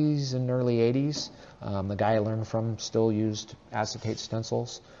 70s and early 80s. The guy I learned from still used acetate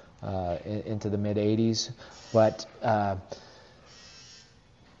stencils into the mid 80s. But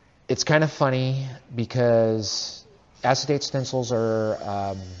it's kind of funny, because acetate stencils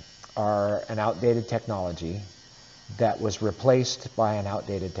are an outdated technology that was replaced by an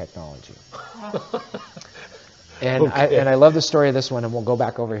outdated technology. And Okay. I love the story of this one, and we'll go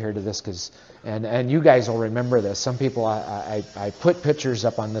back over here to this because you guys will remember this. Some people I put pictures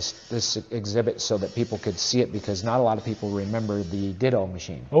up on this exhibit so that people could see it because not a lot of people remember the Ditto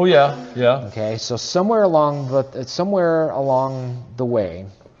machine. Oh yeah, yeah. Okay, so somewhere along the way,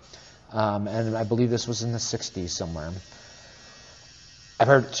 and I believe this was in the '60s somewhere. I've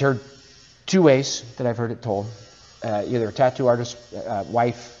heard two ways that I've heard it told. Either a tattoo artist,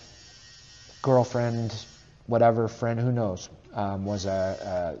 wife, girlfriend, whatever, friend, who knows,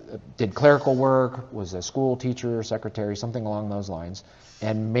 did clerical work, was a school teacher, secretary, something along those lines,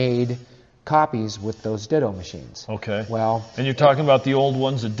 and made copies with those Ditto machines. Okay. Well, And you're talking about the old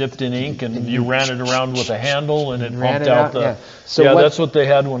ones that dipped in ink and you ran it around with a handle and it Ran pumped it out out, the. yeah. So that's what they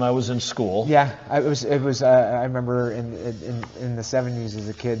had when I was in school. yeah, it was. I remember in the '70s as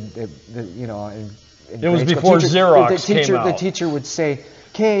a kid, in It was grade school, before Xerox came The out. teacher would say,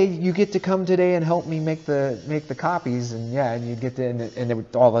 "Okay, you get to come today and help me make the copies," and you'd get to, and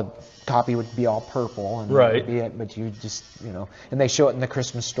all the copy would be all purple, and that would be it. But you just, and they show it in the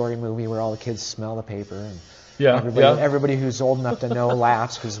Christmas Story movie where all the kids smell the paper, and everybody who's old enough to know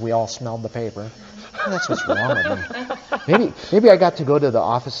laughs because we all smelled the paper. And that's what's wrong with me. Maybe I got to go to the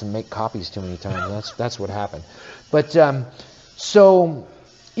office and make copies too many times. That's what happened. But so.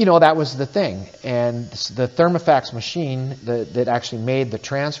 That was the thing. And the Thermofax machine that actually made the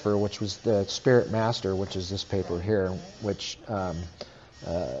transfer, which was the Spirit Master, which is this paper here, which,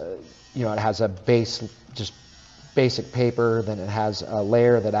 it has a basic paper, then it has a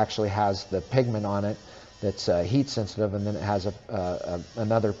layer that actually has the pigment on it that's heat sensitive, and then it has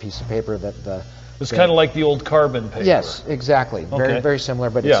another piece of paper that It's kind of like the old carbon paper. Yes, exactly. Okay. Very, very similar,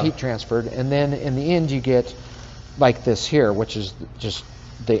 but it's heat transferred. And then in the end you get like this here, which is just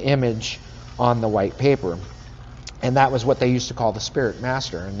the image on the white paper. And that was what they used to call the Spirit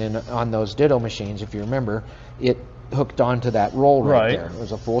Master. And then on those Ditto machines, if you remember, it hooked onto that roll right there. It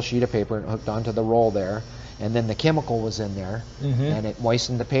was a full sheet of paper and it hooked onto the roll there. And then the chemical was in there, and it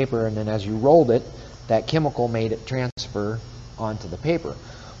moistened the paper, and then as you rolled it, that chemical made it transfer onto the paper.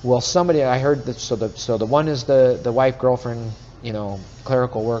 Well, I heard that, so the one is the wife, girlfriend,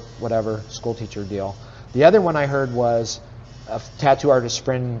 clerical work, whatever, school teacher deal. The other one I heard was a tattoo artist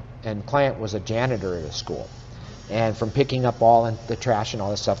friend and client was a janitor at a school. And from picking up all the trash and all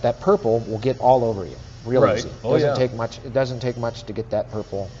this stuff, that purple will get all over you real easy. It doesn't take much to get that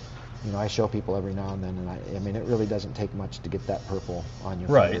purple. I show people every now and then, and it really doesn't take much to get that purple on your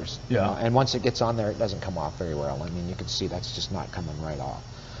fingers. Yeah. And once it gets on there, it doesn't come off very well. You can see that's just not coming right off.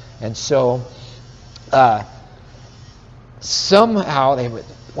 And so, somehow they would,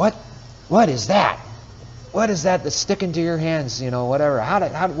 what is that? What is that that's sticking to your hands? Whatever.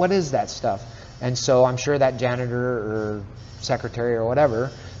 What is that stuff? And so I'm sure that janitor or secretary or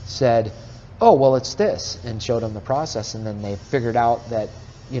whatever said, "Oh, well, it's this," and showed them the process, and then they figured out that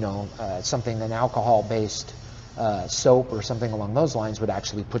an alcohol-based soap or something along those lines would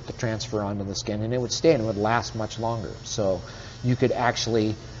actually put the transfer onto the skin, and it would stay and it would last much longer. So you could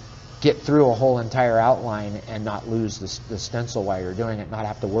actually get through a whole entire outline and not lose the stencil while you're doing it, not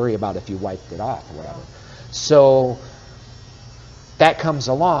have to worry about if you wiped it off or whatever. So that comes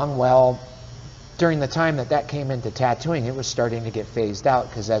along. Well, during the time that came into tattooing, it was starting to get phased out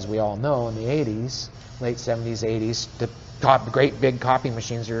because, as we all know, in the 80s, late 70s, 80s, the great big copy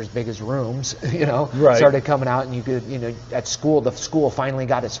machines are as big as rooms, started coming out, and you could, at school, the school finally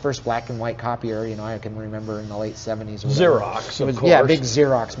got its first black and white copier, I can remember in the late 70s. Xerox, of course. Yeah, big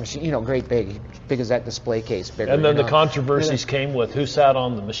Xerox machine, great big as that display case, bigger. And then the controversies came with who sat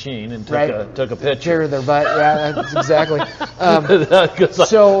on the machine and took a picture. Chair their butt, yeah, that's exactly.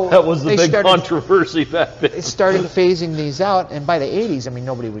 So that was the big controversy back then. They started phasing these out, and by the 80s,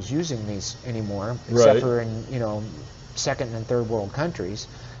 nobody was using these anymore, except for in, second and third world countries.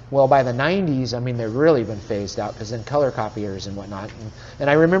 Well, by the 90s, they've really been phased out because then color copiers and whatnot. And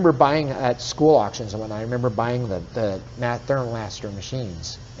I remember buying at school auctions and whatnot. I remember buying the Thermomaster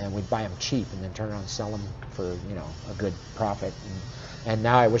machines, and we'd buy them cheap and then turn around and sell them for a good profit. And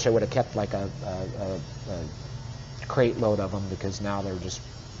now I wish I would have kept like a crate load of them, because now they're just,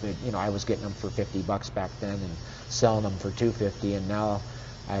 I was getting them for $50 back then and selling them for $250, and now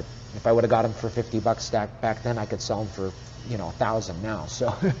if I would have got them for $50 back then, I could sell them for $1,000 now.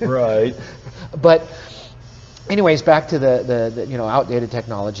 So right. But anyways, back to the outdated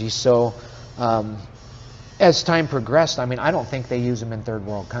technology. So as time progressed, I don't think they use them in third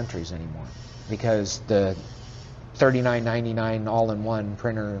world countries anymore, because the $39.99 all-in-one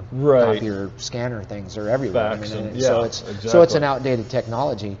printer, copier, scanner things are everywhere. So it's an outdated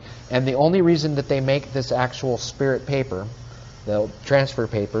technology, and the only reason that they make this actual Spirit paper the transfer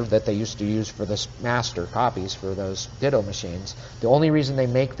paper that they used to use for the master copies for those Ditto machines. The only reason they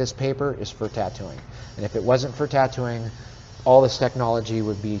make this paper is for tattooing. And if it wasn't for tattooing, all this technology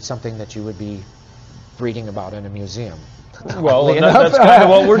would be something that you would be reading about in a museum. Well, that's kind of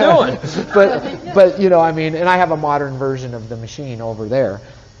what we're doing. but you know, I mean, and I have a modern version of the machine over there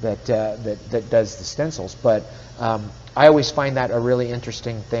that does the stencils. But I always find that a really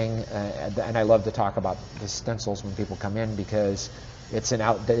interesting thing, and I love to talk about the stencils when people come in, because it's an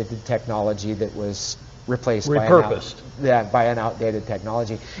outdated technology that was replaced by an outdated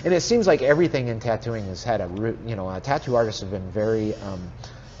technology. And it seems like everything in tattooing has had a root. You know, tattoo artists have been very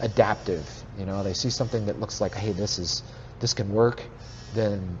adaptive. You know, they see something that looks like, hey, this can work,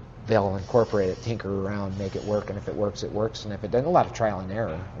 then they'll incorporate it, tinker around, make it work, and if it works, it works, and if it doesn't, a lot of trial and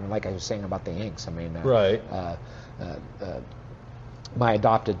error. I mean, like I was saying about the inks, I mean, right. My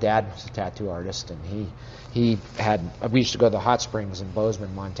adopted dad was a tattoo artist, and we used to go to the hot springs in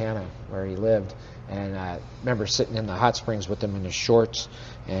Bozeman, Montana, where he lived, and I remember sitting in the hot springs with him in his shorts,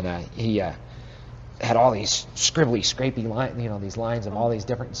 and he had all these scribbly, scrapey lines, you know, these lines of all these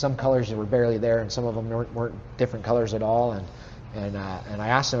different, some colors that were barely there, and some of them weren't different colors at all, and I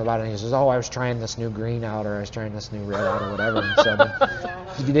asked him about it, and he says, oh, I was trying this new green out, or I was trying this new red out, or whatever. And so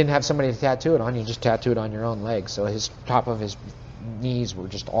if you didn't have somebody to tattoo it on, you just tattoo it on your own leg. So his top of his knees were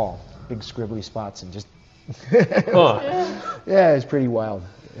just all big scribbly spots, and just yeah, it's pretty wild,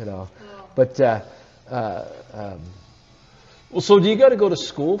 you know. But well, so do you got to go to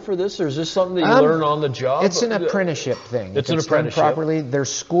school for this, or is this something that you learn on the job? It's an apprenticeship thing. It's an apprenticeship. Done properly.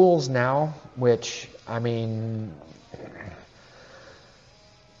 There's schools now, which, I mean,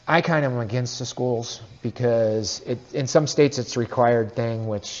 I kind of am against the schools, because in some states it's a required thing,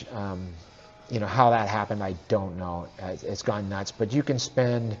 which, you know, how that happened, I don't know. It's gone nuts. But you can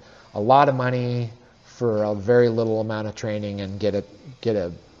spend a lot of money for a very little amount of training and get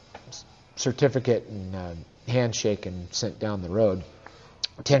a certificate and handshake and sent down the road.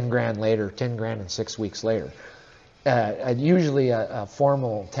 10 grand and 6 weeks later. Usually a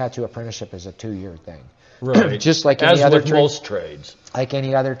formal tattoo apprenticeship is a 2-year thing. Right. Just like any other trade. Most trades. Like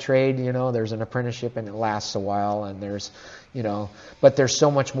any other trade, you know, there's an apprenticeship and it lasts a while, and there's, you know, but there's so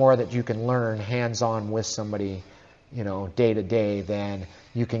much more that you can learn hands-on with somebody, you know, day to day, than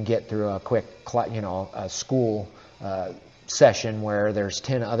you can get through a quick, you know, a school session where there's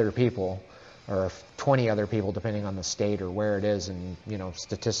 10 other people or 20 other people, depending on the state or where it is, and, you know,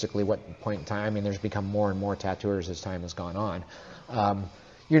 statistically what point in time. I mean, there's become more and more tattooers as time has gone on.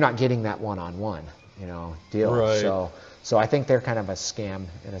 You're not getting that one-on-one, you know, deal. Right. So I think they're kind of a scam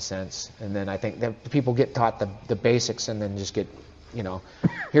in a sense. And then I think that people get taught the basics, and then just get, you know,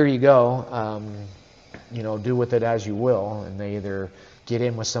 here you go, you know, do with it as you will. And they either get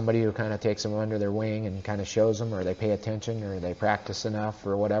in with somebody who kind of takes them under their wing and kind of shows them, or they pay attention, or they practice enough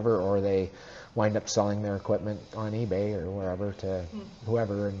or whatever, or they wind up selling their equipment on eBay or wherever to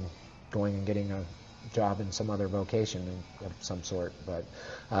whoever, and going and getting a job in some other vocation of some sort. But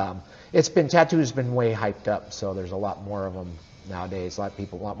tattoo's been way hyped up, so there's a lot more of them nowadays. A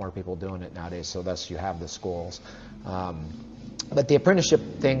lot more people doing it nowadays. So thus you have the schools. But the apprenticeship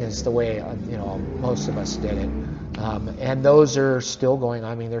thing is the way, you know, most of us did it, and those are still going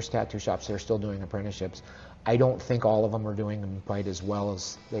on. I mean, there's tattoo shops that are still doing apprenticeships. I don't think all of them are doing them quite as well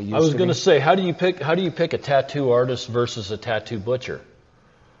as they used to. I was going to say, how do you pick a tattoo artist versus a tattoo butcher?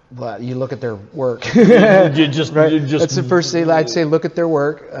 Well, you look at their work. Right. That's the first thing I'd say. Look at their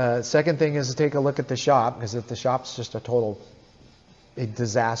work. Second thing is to take a look at the shop, because if the shop's just a total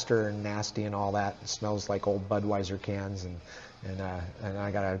disaster and nasty and all that, it smells like old Budweiser cans, and I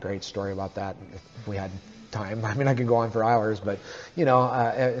got a great story about that if we had time. I mean, I could go on for hours, but, you know,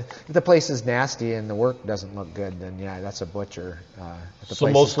 if the place is nasty and the work doesn't look good, then yeah, that's a butcher. So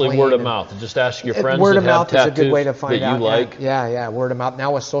mostly word of mouth. Just ask your friends word that of mouth have is a good way to find that out. You like. Yeah, word of mouth.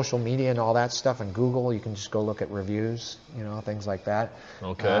 Now with social media and all that stuff and Google, you can just go look at reviews, you know, things like that.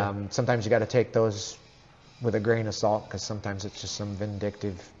 Okay. Sometimes you got to take those with a grain of salt, because sometimes it's just some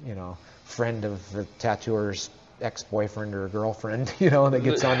vindictive, you know, friend of the tattooer's ex-boyfriend or girlfriend, you know, that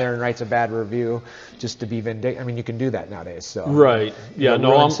gets on there and writes a bad review just to be vindictive. I mean, you can do that nowadays. So right, yeah,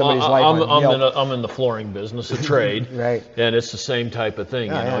 no, I'm in the flooring business, a trade, right, and it's the same type of thing.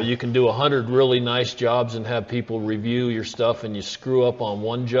 Yeah, you know, you can do 100 really nice jobs and have people review your stuff, and you screw up on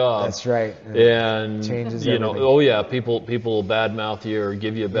one job. That's right, and changes you everything. know, oh yeah, people will badmouth you or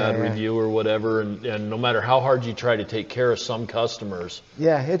give you a bad review or whatever, and no matter how hard you try to take care of some customers,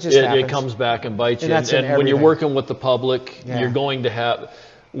 it just happens. It comes back and bites you. And And when you're working with the public, Yeah. you're going to have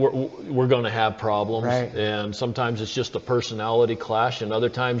we're going to have problems, Right. and sometimes it's just a personality clash, and other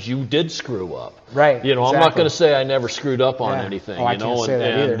times you did screw up. Right, You know, I'm not exactly. going to say I never screwed up on Yeah. anything. Oh, I you know, can't say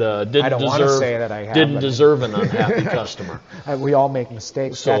that and either. didn't I don't deserve wanna say that I have, didn't but- deserve an unhappy customer. We all make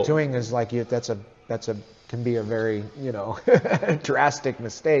mistakes. So- Tattooing is like can be a very, drastic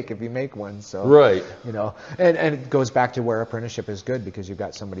mistake if you make one. So Right. and it goes back to where apprenticeship is good, because you've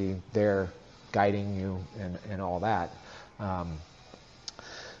got somebody there guiding you and all that.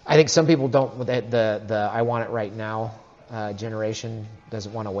 I think some people don't, the I want it right now generation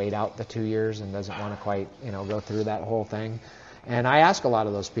doesn't want to wait out the 2 years and doesn't want to quite, go through that whole thing. And I ask a lot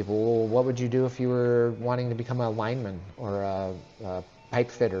of those people, well, what would you do if you were wanting to become a lineman or a pipe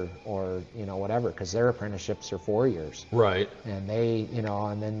fitter or, whatever, because their apprenticeships are 4 years. Right. And they,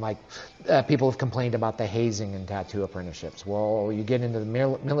 and then people have complained about the hazing in tattoo apprenticeships. Well, you get into the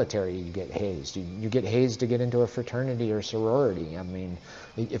military, you get hazed. You get hazed to get into a fraternity or sorority. I mean,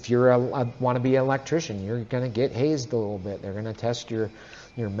 if you're want to be an electrician, you're going to get hazed a little bit. They're going to test your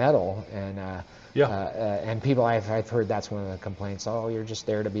metal, and and people, I've heard that's one of the complaints. Oh, you're just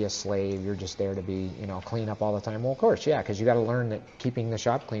there to be a slave. You're just there to be, clean up all the time. Well, of course, yeah, because you got to learn that keeping the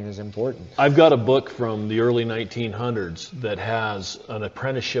shop clean is important. I've got a book from the early 1900s that has an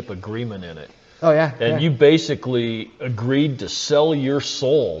apprenticeship agreement in it. Oh yeah, And you basically agreed to sell your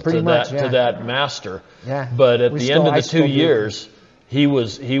soul Pretty to much, to that master. Yeah. But at the end of I the 2 do. years, he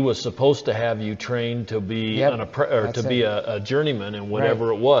was supposed to have you trained to be Yep, that's be it. a journeyman in whatever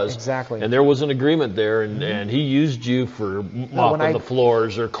Right, it was. exactly. And there was an agreement there, and he used you for mopping the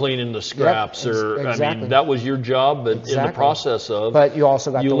floors or cleaning the scraps I exactly. mean, that was your job. But in the Exactly. process of, But you also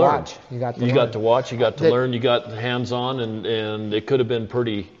got to learned. watch. You got to You learn. got to watch, you got to That- learn, you got hands-on, and it could have been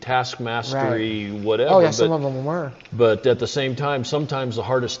pretty taskmastery, whatever. Oh yeah, but, some of them were. but at the same time, sometimes the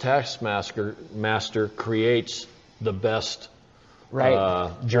hardest taskmaster creates the best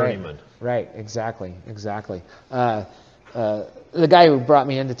journeyman. Right. Exactly. The guy who brought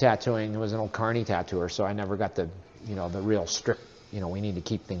me into tattooing was an old Carney tattooer, so I never got the real strict, we need to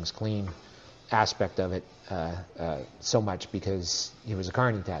keep things clean aspect of it so much, because he was a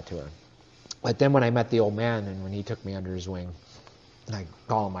Carney tattooer. But then when I met the old man, and when he took me under his wing, and I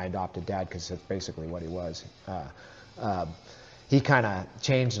call him my adopted dad because that's basically what he was, he kind of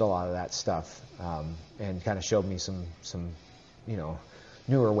changed a lot of that stuff, and kind of showed me some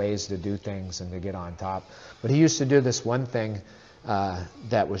newer ways to do things and to get on top. But he used to do this one thing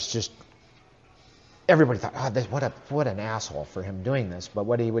that was just, everybody thought, what an asshole for him doing this. But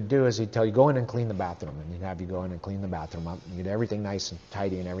what he would do is he'd tell you, go in and clean the bathroom, and he'd have you go in and clean the bathroom up and get everything nice and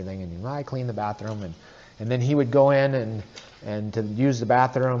tidy and everything, and I clean the bathroom, and then he would go in and to use the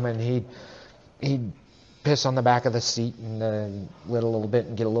bathroom, and he'd piss on the back of the seat and lid a little bit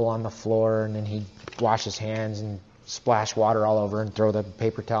and get a little on the floor, and then he'd wash his hands and splash water all over and throw the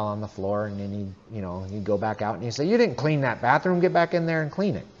paper towel on the floor, and then he'd go back out and he'd say, you didn't clean that bathroom, get back in there and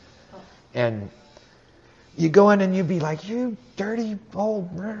clean it. And you go in and you'd be like, you dirty old,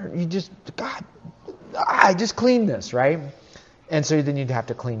 you just, God, I just cleaned this, right? And so then you'd have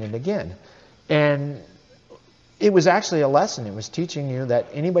to clean it again. And it was actually a lesson. It was teaching you that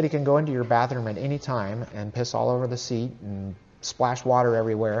anybody can go into your bathroom at any time and piss all over the seat and splash water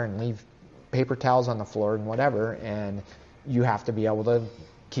everywhere and leave paper towels on the floor and whatever, and you have to be able to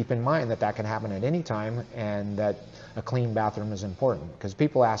keep in mind that that can happen at any time, and that a clean bathroom is important. Because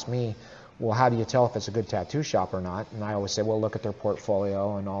people ask me, well, how do you tell if it's a good tattoo shop or not? And I always say, well, look at their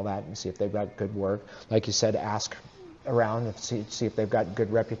portfolio and all that and see if they've got good work. Like you said, ask around and see if they've got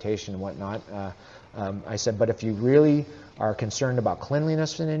good reputation and whatnot. I said, but if you really are concerned about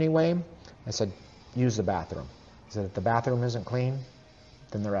cleanliness in any way, I said, use the bathroom. I said, if the bathroom isn't clean,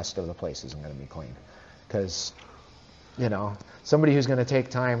 then the rest of the place isn't going to be clean. Because, somebody who's going to take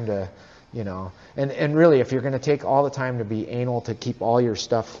time to, and really, if you're going to take all the time to be anal to keep all your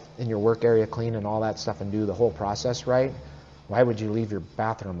stuff in your work area clean and all that stuff and do the whole process right, why would you leave your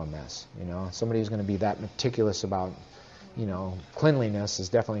bathroom a mess? Somebody who's going to be that meticulous about, cleanliness is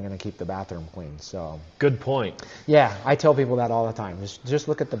definitely going to keep the bathroom clean. So Good point. yeah, I tell people that all the time. Just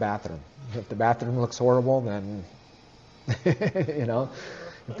look at the bathroom. If the bathroom looks horrible, then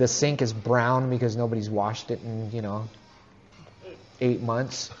if the sink is brown because nobody's washed it in 8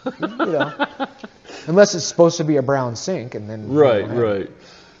 months, unless it's supposed to be a brown sink, and then Right.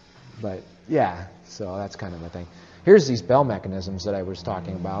 But yeah, so that's kind of the thing. Here's these bell mechanisms that I was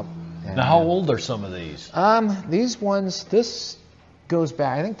talking about. And, Now, how old are some of these? These ones, this goes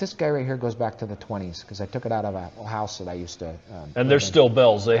back, I think this guy right here goes back to the 20s, because I took it out of a house that I used to... And they're still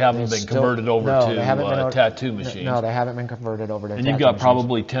bells. They haven't They're been still- converted over no, to they haven't been tattoo machines. No, they haven't been converted over to And tattoo you've got machines.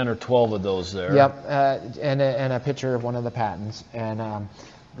 probably 10 or 12 of those there. Yep, and a picture of one of the patents. And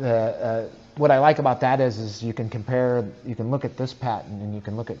what I like about that is you can compare, you can look at this patent and you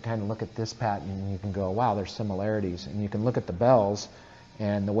can look at this patent and you can go, wow, there's similarities. And you can look at the bells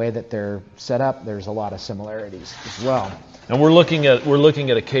and the way that they're set up, there's a lot of similarities as well. And we're looking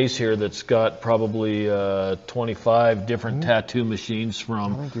at a case here that's got probably 25 different tattoo machines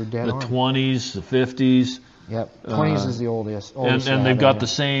from the 20s, the 50s. Yep, 20s is the oldest. And they've got the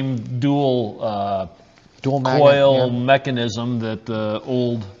same dual coil mechanism that the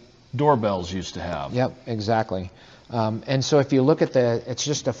old doorbells used to have. Yep, exactly. And so if you look at it's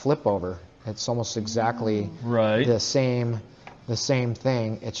just a flip over. It's almost exactly the same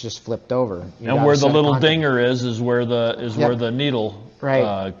thing. It's just flipped over. And where the little dinger is where the needle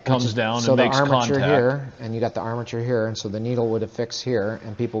comes down and makes contact. So the armature here, and you got the armature here, and so the needle would affix here,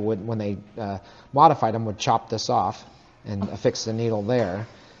 and people would, when they modified them, would chop this off and affix the needle there.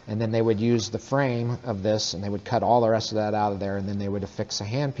 And then they would use the frame of this, and they would cut all the rest of that out of there, and then they would affix a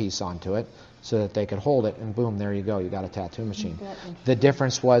handpiece onto it so that they could hold it, and boom, there you go, you got a tattoo machine. The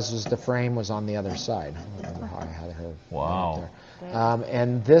difference was the frame was on the other side. I don't remember how I had her. Wow. There.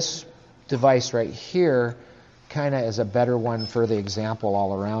 And this device right here kind of is a better one for the example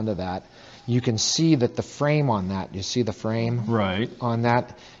all around of that. You can see that the frame on that, you see the frame on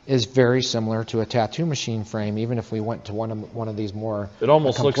that is very similar to a tattoo machine frame, even if we went to one of these more It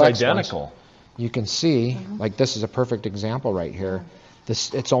almost looks identical. Ones. You can see, like this is a perfect example right here.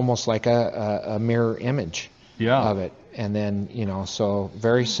 It's almost like a mirror image of it. And then, so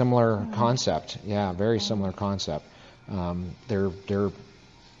very similar concept. Yeah, very similar concept. They're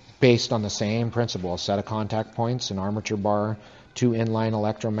based on the same principle: a set of contact points, an armature bar, 2 inline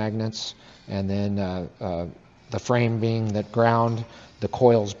electromagnets, and then the frame being the ground, the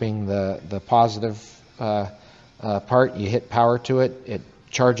coils being the positive part. You hit power to it, it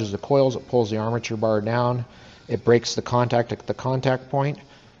charges the coils, it pulls the armature bar down, it breaks the contact at the contact point,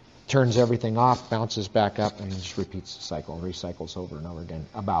 turns everything off, bounces back up, and just repeats the cycle, recycles over and over again,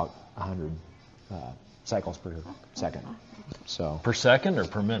 about 100 cycles per second. So per second or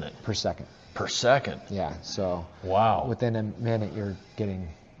per minute? Per second. Per second. Yeah. So wow. Within a minute, you're getting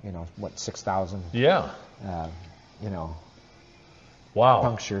 6,000. Yeah. Wow.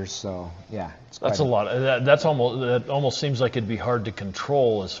 Punctures. So yeah, that's a lot. That almost seems like it'd be hard to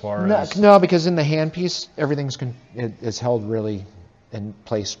control as far as. No, because in the handpiece, everything's is held really in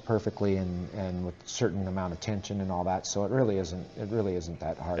place perfectly and with a certain amount of tension and all that. So it really isn't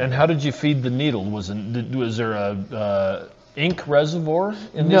that hard. And how did you feed the needle? Was there a ink reservoir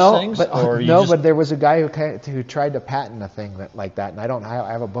in these things? But there was a guy who tried to patent a thing like that, and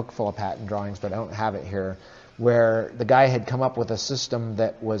I have a book full of patent drawings, but I don't have it here, where the guy had come up with a system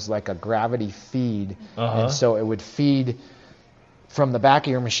that was like a gravity feed, and so it would feed from the back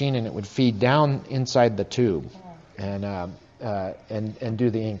of your machine, and it would feed down inside the tube, and do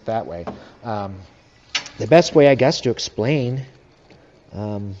the ink that way. The best way, I guess, to explain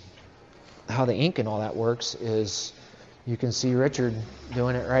how the ink and all that works is. You can see Richard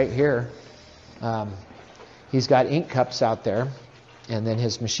doing it right here. He's got ink cups out there, and then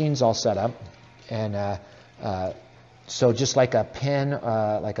his machine's all set up. And so just like a pen,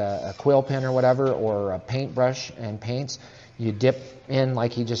 like a quill pen or whatever, or a paintbrush and paints, you dip in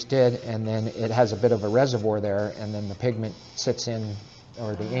like he just did, and then it has a bit of a reservoir there, and then the pigment sits in,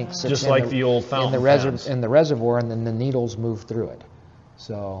 or the ink sits just in like the old fountain in the reservoir, and then the needles move through it.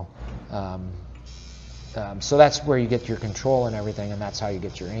 So. So that's where you get your control and everything, and that's how you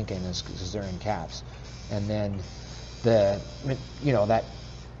get your ink in, is because they're in caps. And then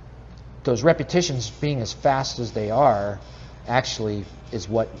those repetitions being as fast as they are actually is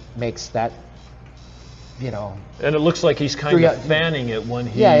what makes that, And it looks like he's kind of fanning it when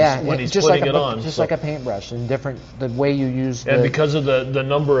he's putting it on. Just like a paintbrush, and the way you use. And because of the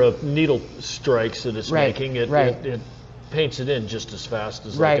number of needle strikes that it's making, it paints it in just as fast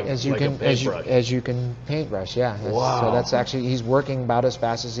as as you can paintbrush. Yeah. Wow. So that's actually, he's working about as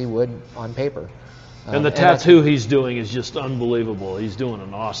fast as he would on paper. And the tattoo he's doing is just unbelievable. He's doing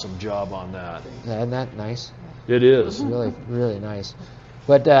an awesome job on that. Isn't that nice? It is. It's really, really nice.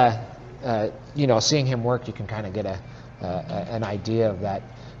 But seeing him work, you can kind of get an idea of that.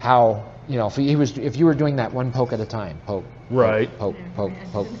 How if you were doing that one poke at a time, poke, poke.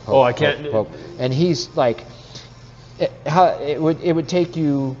 Oh, I can't. Poke, and he's like. It would take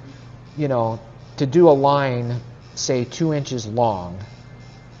you, to do a line, say 2 inches long,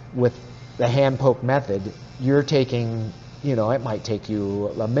 with the hand poke method. You're taking, it might take you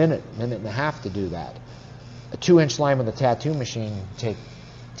a minute and a half to do that. A 2-inch line with a tattoo machine take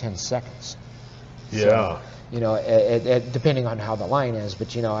 10 seconds. Yeah. depending on how the line is,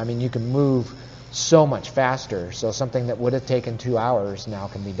 but I mean, you can move so much faster. So something that would have taken 2 hours now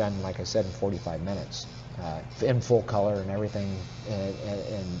can be done, like I said, in 45 minutes, in full color and everything,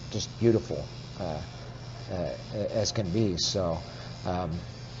 and just beautiful as can be. So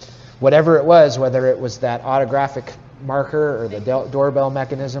whatever it was, whether it was that autographic marker or the doorbell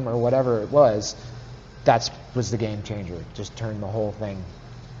mechanism or whatever it was, that was the game changer. It just turned the whole thing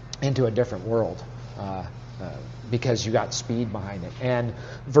into a different world. Because you got speed behind it and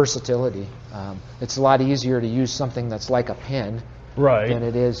versatility. It's a lot easier to use something that's like a pen than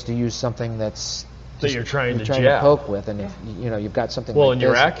it is to use something that you're trying to poke with. And if you've got something well, like and this,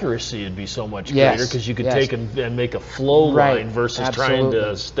 your accuracy would be so much greater because you could take and make a flow line versus trying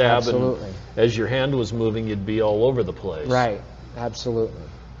to stab. And as your hand was moving, you'd be all over the place. Right. Absolutely.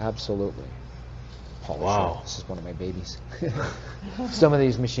 Polisher. Wow. This is one of my babies. Some of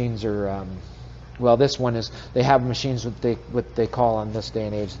these machines are. Well, this one is, they have machines what they call on this day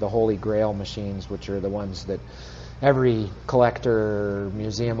and age the Holy Grail machines, which are the ones that every collector,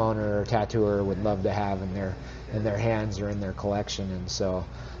 museum owner, or tattooer would love to have in their hands or in their collection. And so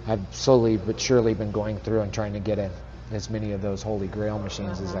I've slowly but surely been going through and trying to get as many of those Holy Grail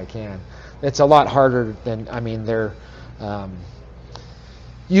machines as I can. It's a lot harder than, they're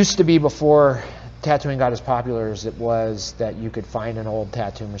used to be before tattooing got as popular as it was, that you could find an old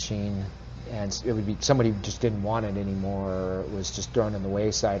tattoo machine and it would be somebody just didn't want it anymore, or it was just thrown in the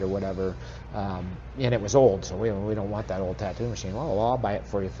wayside or whatever, and it was old, so we don't want that old tattoo machine. Well, I'll buy it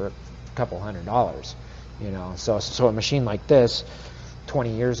for you for a couple $100, So a machine like this,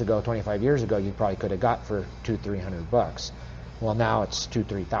 20 years ago, 25 years ago, you probably could have got for $200-300. Well, now it's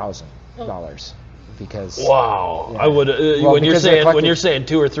 $2,000-3,000. Because wow, I would when you're saying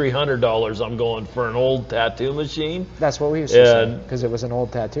 $200 or $300, I'm going for an old tattoo machine. That's what we used to say, because it was an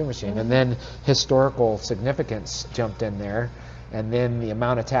old tattoo machine, and then historical significance jumped in there, and then the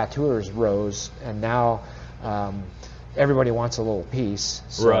amount of tattooers rose, and now everybody wants a little piece.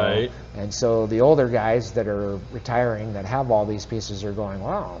 Right. And so the older guys that are retiring that have all these pieces are going,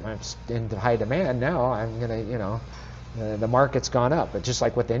 wow, I'm in high demand now. I'm gonna, the market's gone up, but just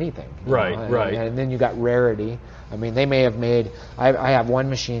like with anything. Right. And then you got rarity. I mean, they may have made, I have one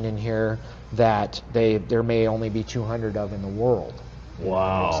machine in here that there may only be 200 of in the world.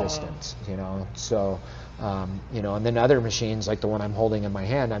 Wow. In existence, So, and then other machines like the one I'm holding in my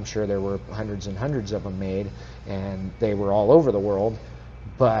hand, I'm sure there were hundreds and hundreds of them made, and they were all over the world,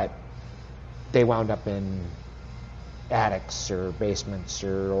 but they wound up in attics or basements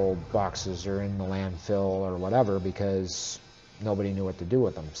or old boxes or in the landfill or whatever because nobody knew what to do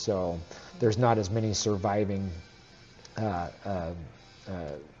with them. So there's not as many surviving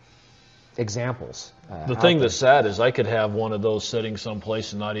exampple. The thing that's sad is I could have one of those sitting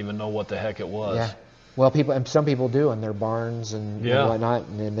someplace and not even know what the heck it was. Yeah. Well, some people do in their barns and whatnot,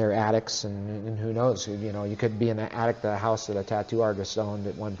 and in their attics, and who knows? You could be in an attic, the house that a tattoo artist owned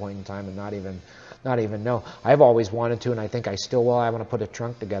at one point in time, and not even know. I've always wanted to, and I think I still will. I want to put a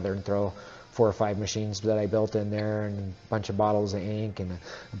trunk together and throw 4 or 5 machines that I built in there, and a bunch of bottles of ink, and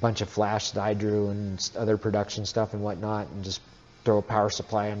a bunch of flash that I drew, and other production stuff and whatnot, and just throw a power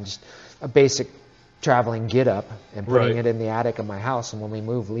supply and just a basic traveling get up and putting it in the attic of my house, and when we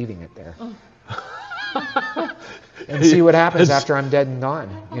move, leaving it there. And see what happens after I'm dead and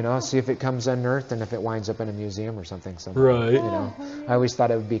gone. See if it comes unearthed and if it winds up in a museum or something. Right. I always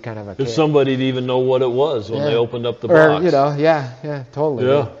thought it would be kind of a if somebody'd even know what it was when they opened up the box. Or, totally.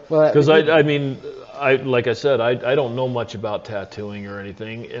 Yeah. Because like I said, I don't know much about tattooing or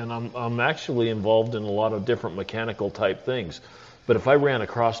anything, and I'm actually involved in a lot of different mechanical type things. But if I ran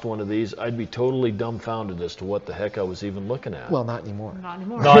across one of these, I'd be totally dumbfounded as to what the heck I was even looking at. Well, not anymore. Not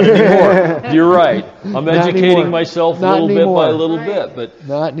anymore. You're right. I'm educating myself a little bit by little bit, but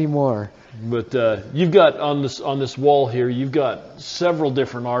not anymore. But you've got on this wall here, you've got several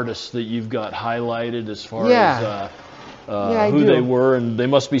different artists that you've got highlighted as far as who they were, and they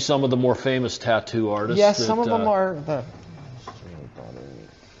must be some of the more famous tattoo artists. Yes, some of them are.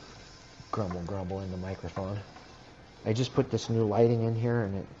 Grumble in the microphone. I just put this new lighting in here,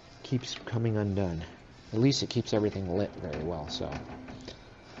 and it keeps coming undone. At least it keeps everything lit very well. So,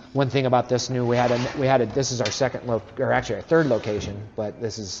 one thing about this new, this is our our third location, but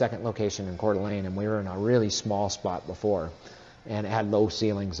this is the second location in Coeur d'Alene, and we were in a really small spot before, and it had low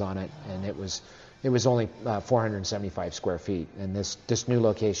ceilings on it, and it was only 475 square feet, and this new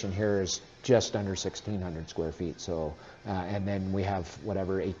location here is just under 1,600 square feet. So, and then we have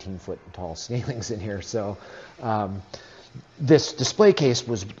 18-foot tall ceilings in here. So, this display case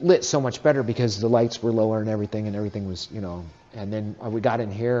was lit so much better because the lights were lower and everything was, and then we got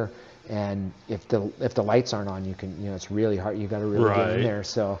in here, and if the lights aren't on, you can, it's really hard. You got to really get in Right. there.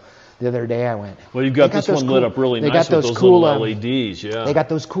 So the other day I went. Well, you've got they this those one cool- lit up really they nice got with those those cool little LEDs. Yeah. They got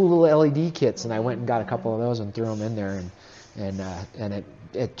those cool little LED kits, and I went and got a couple of those and threw them in there, and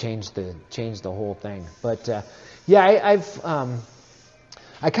it changed the whole thing. But yeah,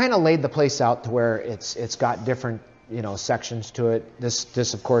 I kind of laid the place out to where it's got different sections to it.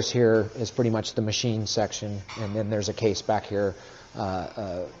 This of course here is pretty much the machine section, and then there's a case back here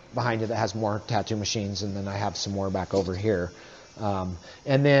behind it that has more tattoo machines, and then I have some more back over here.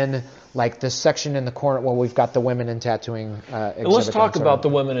 And then, like this section in the corner, well, we've got the women in tattooing exhibit. Let's talk about the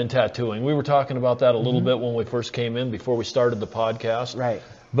women in tattooing. We were talking about that a little bit when we first came in, before we started the podcast. Right.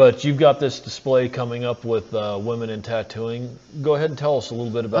 But you've got this display coming up with women in tattooing. Go ahead and tell us a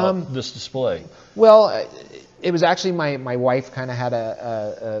little bit about this display. Well, it was actually my wife kind of had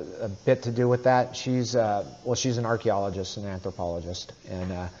a bit to do with that. She's an archaeologist and anthropologist,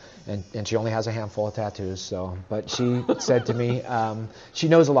 and she only has a handful of tattoos. So, but she said to me, she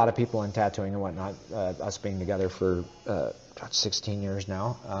knows a lot of people in tattooing and whatnot. Us being together for 16 years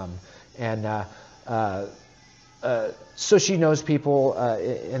now, so she knows people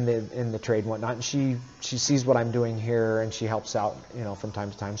in the trade and whatnot, and she sees what I'm doing here, and she helps out, from time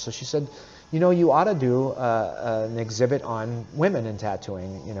to time. So she said, you ought to do an exhibit on women in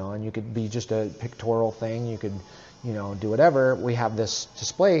tattooing, and you could be just a pictorial thing. You could, do whatever. We have this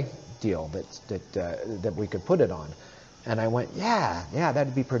display deal that we could put it on. And I went, yeah,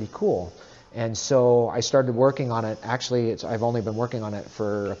 that'd be pretty cool. And so I started working on it. Actually, I've only been working on it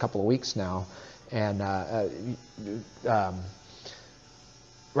for a couple of weeks now. And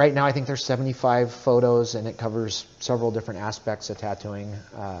right now I think there's 75 photos, and it covers several different aspects of tattooing.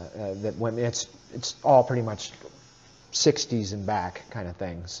 That women, it's all pretty much 60s and back kind of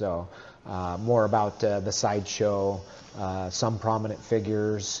thing. So more about the sideshow, some prominent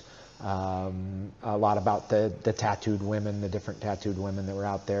figures, a lot about the tattooed women, the different tattooed women that were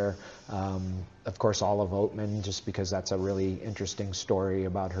out there. Of course, Olive Oatman, just because that's a really interesting story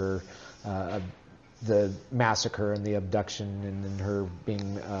about her. The massacre and the abduction, and then her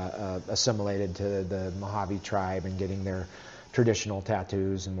being assimilated to the Mojave tribe and getting their traditional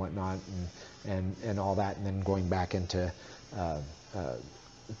tattoos and whatnot, and all that, and then going back into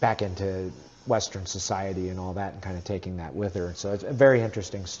Western society and all that, and kind of taking that with her. So it's a very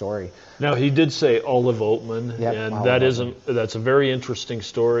interesting story. Now, he did say Olive Oatman, Yep, and Olive that's a very interesting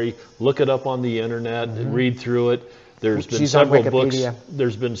story. Look it up on the internet, read through it. There's been She's on several books. Wikipedia.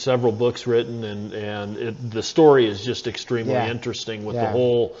 There's been several books written, and the story is just extremely interesting with the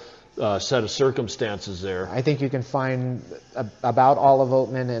whole set of circumstances there. I think you can find about Olive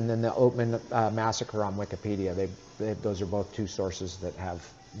Oatman and then the Oatman massacre on Wikipedia. Those are both two sources that have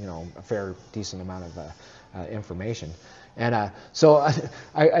a fair decent amount of information. And so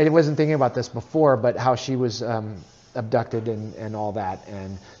I wasn't thinking about this before, but how she was abducted and all that,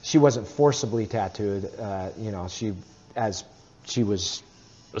 and she wasn't forcibly tattooed. She was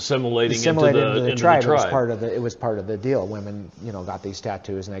assimilating into the tribe. tribe. It was part of the deal. Women, got these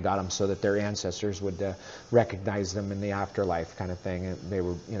tattoos, and they got them so that their ancestors would recognize them in the afterlife, kind of thing. And they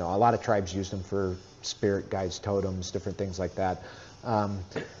were, a lot of tribes used them for spirit guides, totems, different things like that.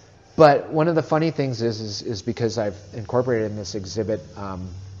 But one of the funny things is because I've incorporated in this exhibit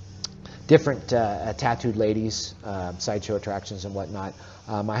different tattooed ladies, sideshow attractions and whatnot.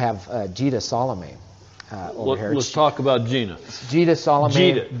 I have Gita Salome over here. Let's talk about Gina. Gita Salome.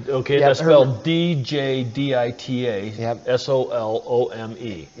 Gita, okay, Yep, that's spelled D-J-D-I-T-A, Yep.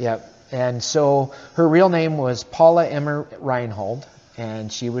 S-O-L-O-M-E. Yep. And so her real name was Paula Emmer Reinhold,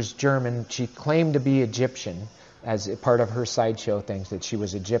 and she was German. She claimed to be Egyptian as a part of her sideshow things, that she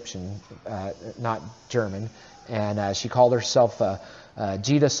was Egyptian, not German. And she called herself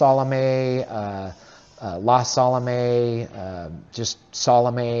Gita Salome, La Salome, just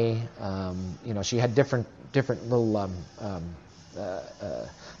Salome. She had different little.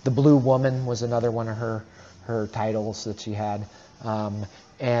 The Blue Woman was another one of her titles that she had,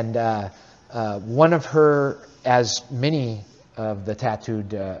 and one of her, as many of the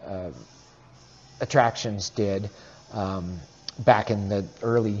tattooed attractions did. Back in the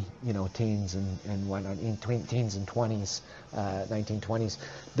early, teens and whatnot, teens and 20s,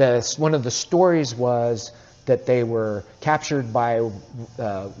 1920s. One of the stories was that they were captured by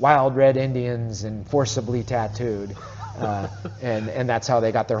wild red Indians and forcibly tattooed, and that's how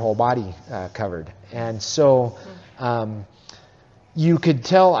they got their whole body covered. And so you could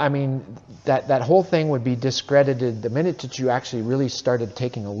tell, that whole thing would be discredited the minute that you actually really started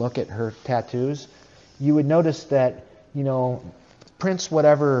taking a look at her tattoos. You would notice that, prints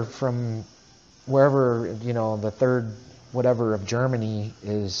whatever from wherever, the third whatever of Germany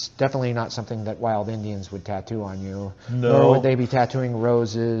is definitely not something that wild Indians would tattoo on you. No. Nor would they be tattooing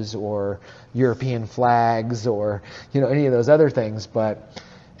roses or European flags or, any of those other things. But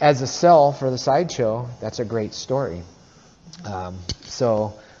as a sell for the sideshow, that's a great story.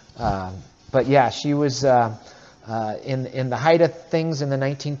 But yeah, she was in the height of things in the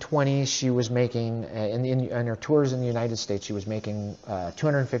 1920s. She was making in her tours in the United States. She was making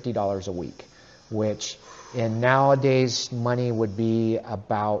 $250 a week, which in nowadays money would be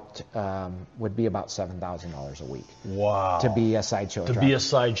about $7,000 a week. Wow. To be a sideshow attraction. To be a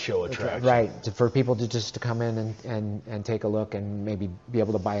sideshow attraction. Right. For people to come in and take a look and maybe be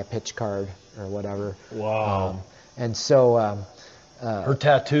able to buy a pitch card or whatever. Wow. And so her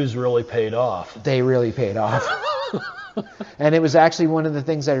tattoos really paid off. They really paid off. And it was actually one of the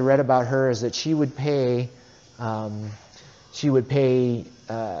things I read about her is that she would pay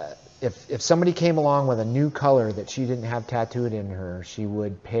if somebody came along with a new color that she didn't have tattooed in her, she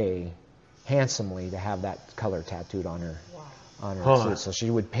would pay handsomely to have that color tattooed on her. Wow. On her suit. So she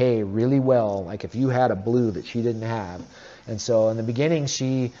would pay really well, like if you had a blue that she didn't have. And so in the beginning,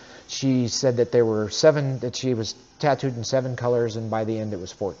 she said that there were 7, that she was tattooed in 7 colors, and by the end it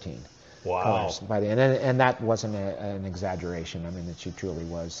was 14 colors. By the end, and that wasn't an exaggeration. I mean, that she truly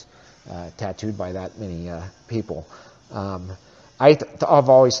was tattooed by that many people. I've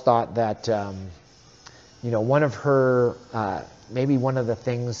always thought that, one of her, maybe one of the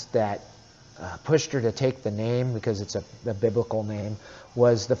things that pushed her to take the name, because it's a biblical name,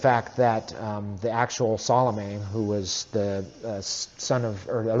 was the fact that the actual Salome, who was the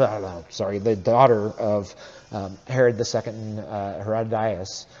the daughter of Herod II and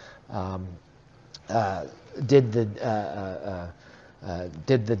Herodias, did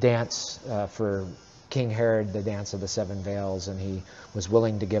the dance for King Herod, the dance of the 7 veils, and he was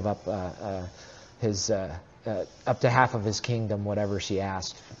willing to give up his up to half of his kingdom, whatever she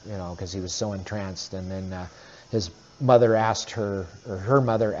asked, because he was so entranced. And then his mother asked her, or her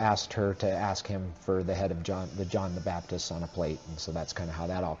mother asked her to ask him for the head of John the Baptist on a plate, and so that's kind of how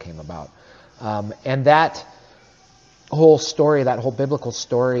that all came about. And that whole story, that whole biblical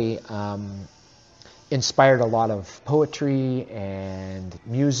story, inspired a lot of poetry and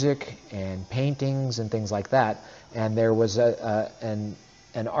music and paintings and things like that. And there was an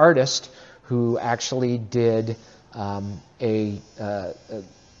artist who actually did a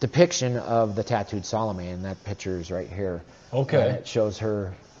depiction of the tattooed Salome, and that picture is right here. Okay. And it shows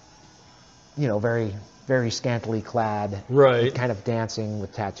her, very, very scantily clad, right, kind of dancing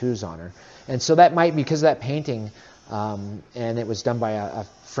with tattoos on her. And so that might, because of that painting, and it was done by a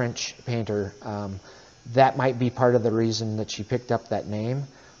French painter, that might be part of the reason that she picked up that name.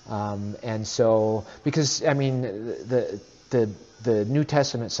 And so, because, I mean, the New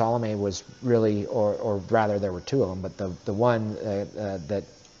Testament Salome was really, or rather there were 2 of them, but the one that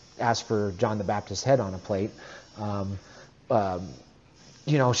asked for John the Baptist's head on a plate,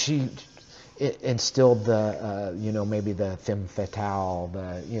 she instilled the, maybe the femme fatale,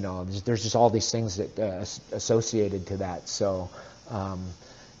 there's just all these things that associated to that. So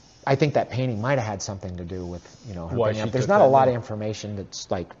I think that painting might have had something to do with, her why being up. There's not a lot of information that's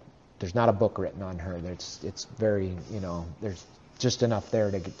like, there's not a book written on her. It's very, there's just enough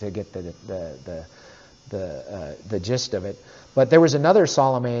there to get the gist of it. But there was another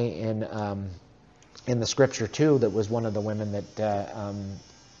Salome in the scripture too, that was one of the women that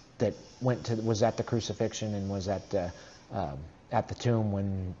was at the crucifixion and was at the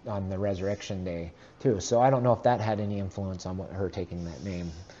tomb on the resurrection day too. So I don't know if that had any influence on her taking that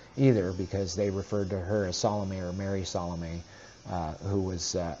name either, because they referred to her as Salome, or Mary Salome, who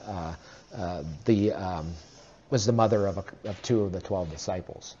was the mother of 2 of the 12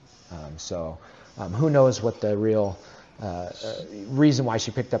 disciples. So who knows what the real reason why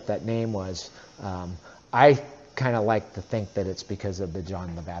she picked up that name was. I kind of like to think that it's because of the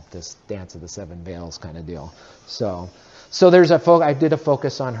John the Baptist Dance of the 7 Veils kind of deal. So there's I did a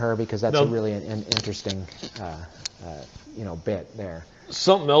focus on her because that's a really an interesting bit there.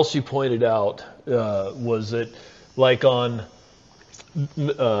 Something else you pointed out was that, like on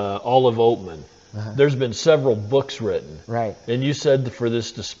Olive Oatman, there's been several books written. Right. And you said for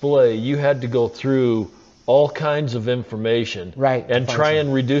this display, you had to go through all kinds of information. Right. And try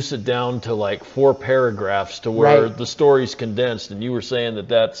and reduce it down to like 4 paragraphs to where the story's condensed. And you were saying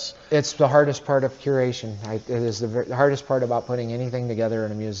that's... It's the hardest part of curation. It is the hardest part about putting anything together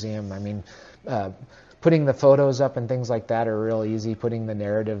in a museum. I mean, putting the photos up and things like that are real easy. Putting the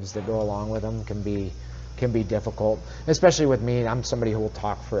narratives that go along with them can be difficult, especially with me. I'm somebody who will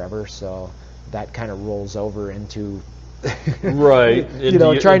talk forever, so that kind of rolls over into Right. You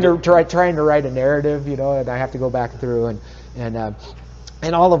know, trying to write a narrative, you know, and I have to go back through and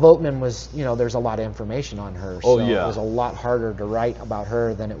all of Oatman was, you know, there's a lot of information on her. Oh, so yeah. It was a lot harder to write about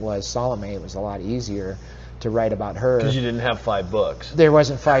her than it was Salome. It was a lot easier to write about her. Because you didn't have 5 books. There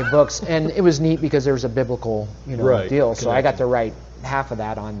wasn't 5 books, and it was neat because there was a biblical, you know, Right. deal. So I got to write half of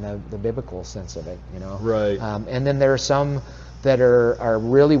that on the biblical sense of it, you know. Right. And then there are some that are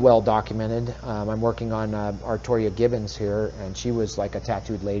really well documented. I'm working on Artoria Gibbons here, and she was like a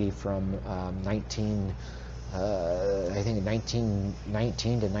tattooed lady from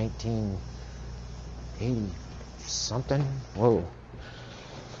 1919 to 1980 something. Whoa,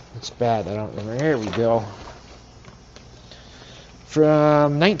 it's bad. I don't remember. Here we go.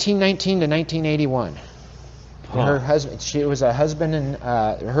 From 1919 to 1981. Huh. And her husband, she was a husband, and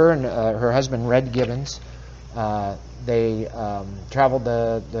her husband, Red Gibbons. They traveled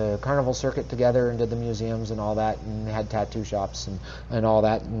the carnival circuit together and did the museums and all that, and had tattoo shops and all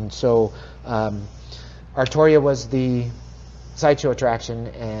that. And so Artoria was the sideshow attraction,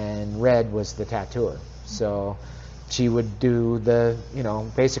 and Red was the tattooer. So she would do the, you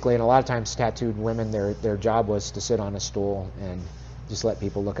know, basically, and a lot of times tattooed women, their job was to sit on a stool and just let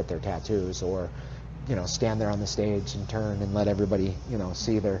people look at their tattoos, or, you know, stand there on the stage and turn and let everybody, you know,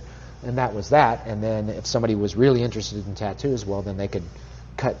 see their, and that was that. And then if somebody was really interested in tattoos, well, then they could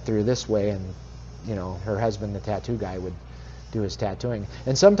cut through this way, and, you know, her husband, the tattoo guy, would do his tattooing.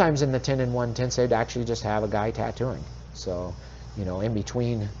 And sometimes in the 10 and 1 tents, they'd actually just have a guy tattooing. So, you know, in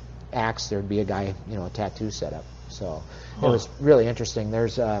between acts, there'd be a guy, you know, a tattoo set up. So it was really interesting.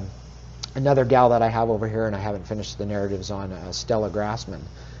 There's another gal that I have over here, and I haven't finished the narratives on, Stella Grassman.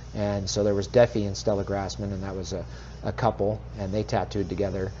 And so there was Duffy and Stella Grassman, and that was a couple, and they tattooed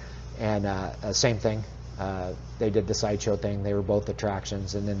together. And same thing. They did the sideshow thing. They were both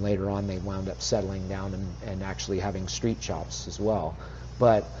attractions, and then later on they wound up settling down and actually having street shops as well.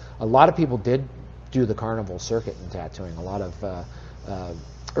 But a lot of people did do the carnival circuit in tattooing. A lot of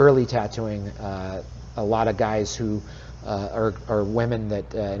early tattooing. A lot of guys who are women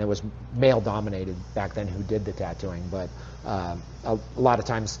that, and it was male dominated back then, who did the tattooing. But a lot of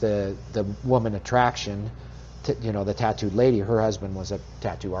times the woman attraction, you know, the tattooed lady, her husband was a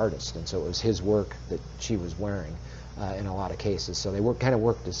tattoo artist, and so it was his work that she was wearing in a lot of cases. So they kind of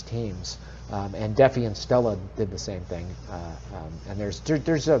worked as teams. And Duffy and Stella did the same thing. And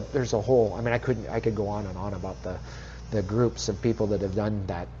there's a whole. I mean, I could go on and on about the groups of people that have done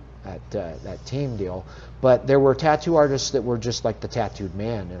that team deal. But there were tattoo artists that were just like the tattooed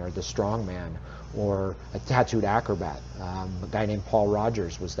man, or the strong man, or a tattooed acrobat. A guy named Paul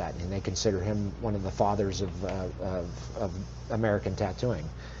Rogers was that, and they consider him one of the fathers of American tattooing.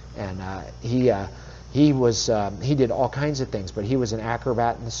 And he did all kinds of things, but he was an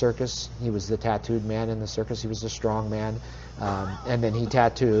acrobat in the circus. He was the tattooed man in the circus. He was the strong man, and then he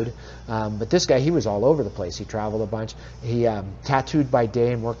tattooed. But this guy, he was all over the place. He traveled a bunch. He tattooed by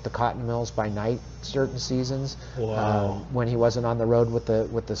day and worked the cotton mills by night certain seasons. Wow. When he wasn't on the road with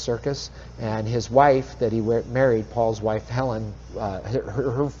the circus. And his wife that he married, Paul's wife Helen,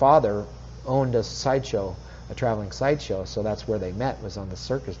 her father owned a sideshow, a traveling sideshow. So that's where they met, was on the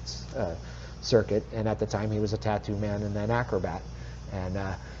circus circuit. And at the time, he was a tattoo man and an acrobat.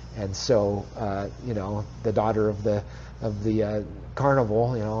 And so you know, the daughter of the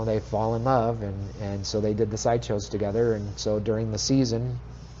carnival, you know, they fall in love, and so they did the sideshows together. And so during the season,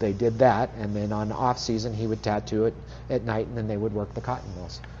 they did that, and then on off season, he would tattoo it at night, and then they would work the cotton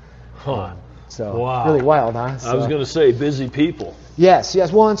mills. Huh. So wow. Really wild, huh? I was going to say busy people. Yes.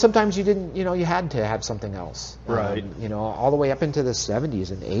 Well, and sometimes you didn't, you know, you had to have something else. Right. You know, all the way up into the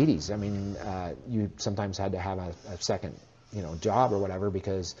 70s and 80s. I mean, you sometimes had to have a second, you know, job or whatever,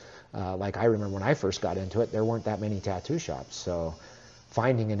 because like I remember when I first got into it, there weren't that many tattoo shops. So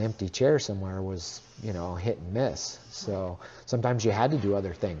finding an empty chair somewhere was, you know, hit and miss. So sometimes you had to do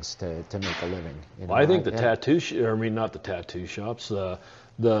other things to make a living. You know? Well, I think not the tattoo shops,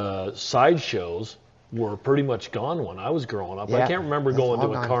 the sideshows were pretty much gone when I was growing up. Yeah, I can't remember going to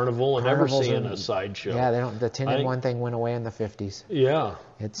a carnival and ever seeing a sideshow. Yeah, the 10 and 1 thing went away in the 50s. Yeah.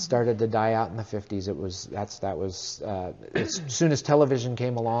 It started to die out in the 50s. As soon as television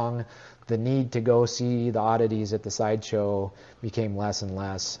came along, the need to go see the oddities at the sideshow became less and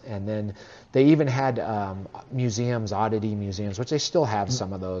less. And then they even had oddity museums, which they still have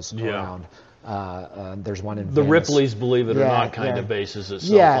some of those around. There's one in the Venice. Ripley's, believe it or not, bases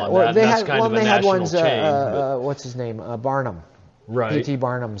itself on that. They That's had, kind of a they had national ones. chain. What's his name? Barnum Right. P.T.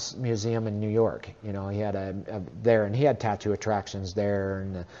 Barnum's museum in New York. You know, he had a there, and he had tattoo attractions there,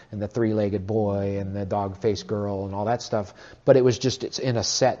 and the three-legged boy and the dog-faced girl and all that stuff. But it was just, it's in a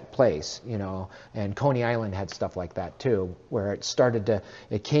set place, you know. And Coney Island had stuff like that too, where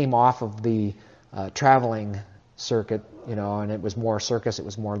it came off of the traveling circuit, you know, and it was more circus, it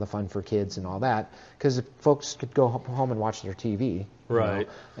was more the fun for kids and all that, because folks could go home and watch their TV. Right.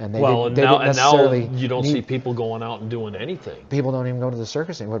 Know, and they well, didn't now necessarily you don't see people going out and doing anything. People don't even go to the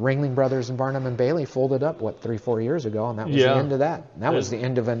circus anymore. Ringling Brothers and Barnum and Bailey folded up, 3-4 years ago, and that was the end of that. And that was the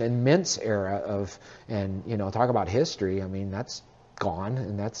end of an immense era of, and, you know, talk about history. I mean, that's gone,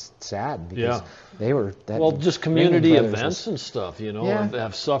 and that's sad, because they were just community events and stuff, you know,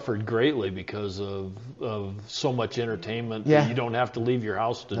 have suffered greatly because of so much entertainment that you don't have to leave your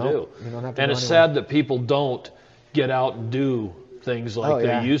house to do. You don't have to and it's sad that people don't get out and do things like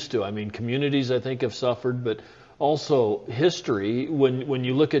they used to. I mean, communities, I think, have suffered, but also history. When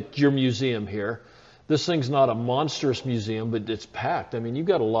you look at your museum here, this thing's not a monstrous museum, but it's packed. I mean, you've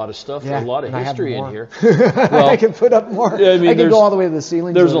got a lot of stuff, a lot of history in here. Well, I can put up more. I mean, I can go all the way to the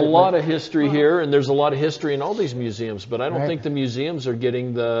ceiling. There's a lot of history here, and there's a lot of history in all these museums, but I don't think the museums are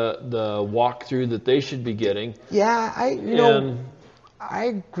getting the walkthrough that they should be getting. Yeah, I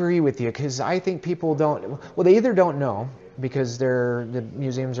agree with you, because I think people don't. Well, they either don't know, because the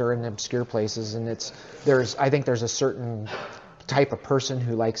museums are in obscure places, and I think there's a certain type of person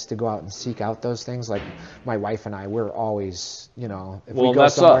who likes to go out and seek out those things. Like my wife and I, we're always, you know, if we go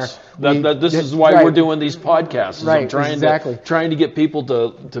that's somewhere, us. This is why we're doing these podcasts. Right, trying to get people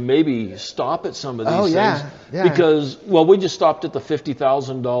to maybe stop at some of these things. Yeah. Because, we just stopped at the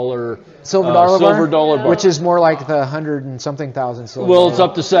 $50,000 silver dollar bar, which is more like the 100 and something thousand silver. Well, it's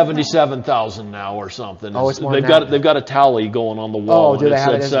up to 77,000 now or something. Oh, it's more. They've got a tally going on the wall. Oh, do they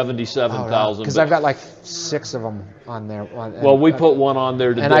have it? 77,000. Because I've got like 6 of them on there. We put one on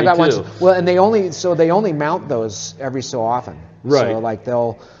there today, and I got too. Well, and they only mount those every so often. Right.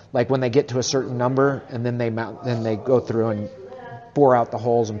 So when they get to a certain number, and then they go through and bore out the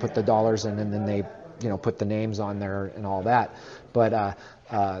holes and put the dollars in, and then they, you know, put the names on there and all that. But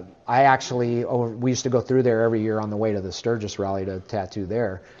I actually, we used to go through there every year on the way to the Sturgis rally to tattoo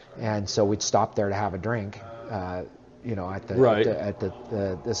there, and so we'd stop there to have a drink, you know, at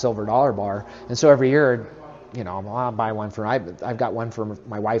the silver dollar bar. And so every year, you know, I'll buy one I've got one for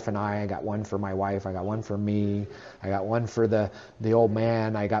my wife and I got one for my wife, I got one for me, I got one for the old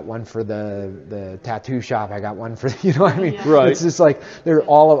man, I got one for the tattoo shop, I got one for, you know what I mean? Right. It's just like they're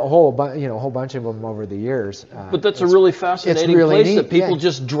all a whole bunch of them over the years. But that's a really fascinating place that people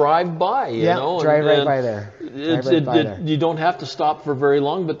just drive by, you know? Drive right by there. You don't have to stop for very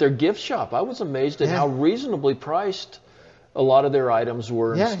long, but their gift shop, I was amazed at how reasonably priced a lot of their items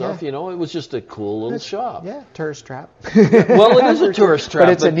were and stuff. You know, it was just a cool little shop. Yeah, tourist trap. Well, it is a tourist trap.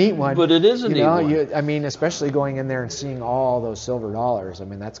 But it's a neat one. But it is a neat one. I mean, especially going in there and seeing all those silver dollars. I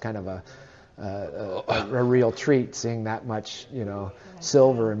mean, that's kind of a real treat, seeing that much, you know,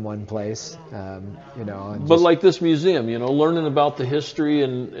 silver in one place. You know. But like this museum, you know, learning about the history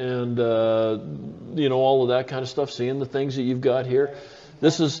and you know, all of that kind of stuff, seeing the things that you've got here.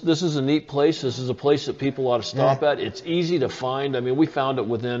 This is a neat place. This is a place that people ought to stop at. It's easy to find. I mean, we found it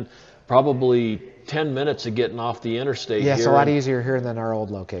within probably 10 minutes of getting off the interstate. Yeah, it's a lot easier here than our old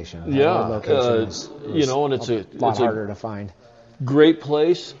location. Our old location was you know, and it's a lot harder to find. Great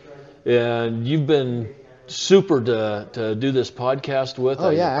place, and you've been super to do this podcast with.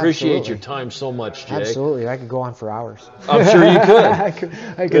 I appreciate your time so much, Jay. Absolutely. I could go on for hours. I'm sure you could. I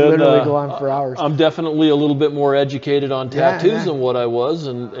could literally go on for hours. I'm definitely a little bit more educated on tattoos than what I was,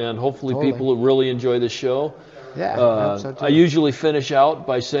 and hopefully people will really enjoy the show. Yeah, I hope so too. I usually finish out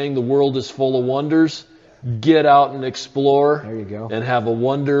by saying the world is full of wonders. Get out and explore. There you go. And have a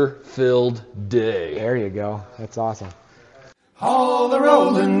wonder-filled day. There you go. That's awesome. All the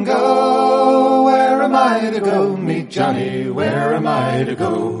roll and go, where am I to go? Meet Johnny, where am I to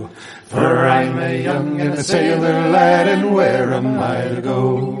go? For I'm a young and a sailor lad, and where am I to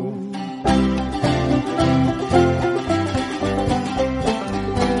go?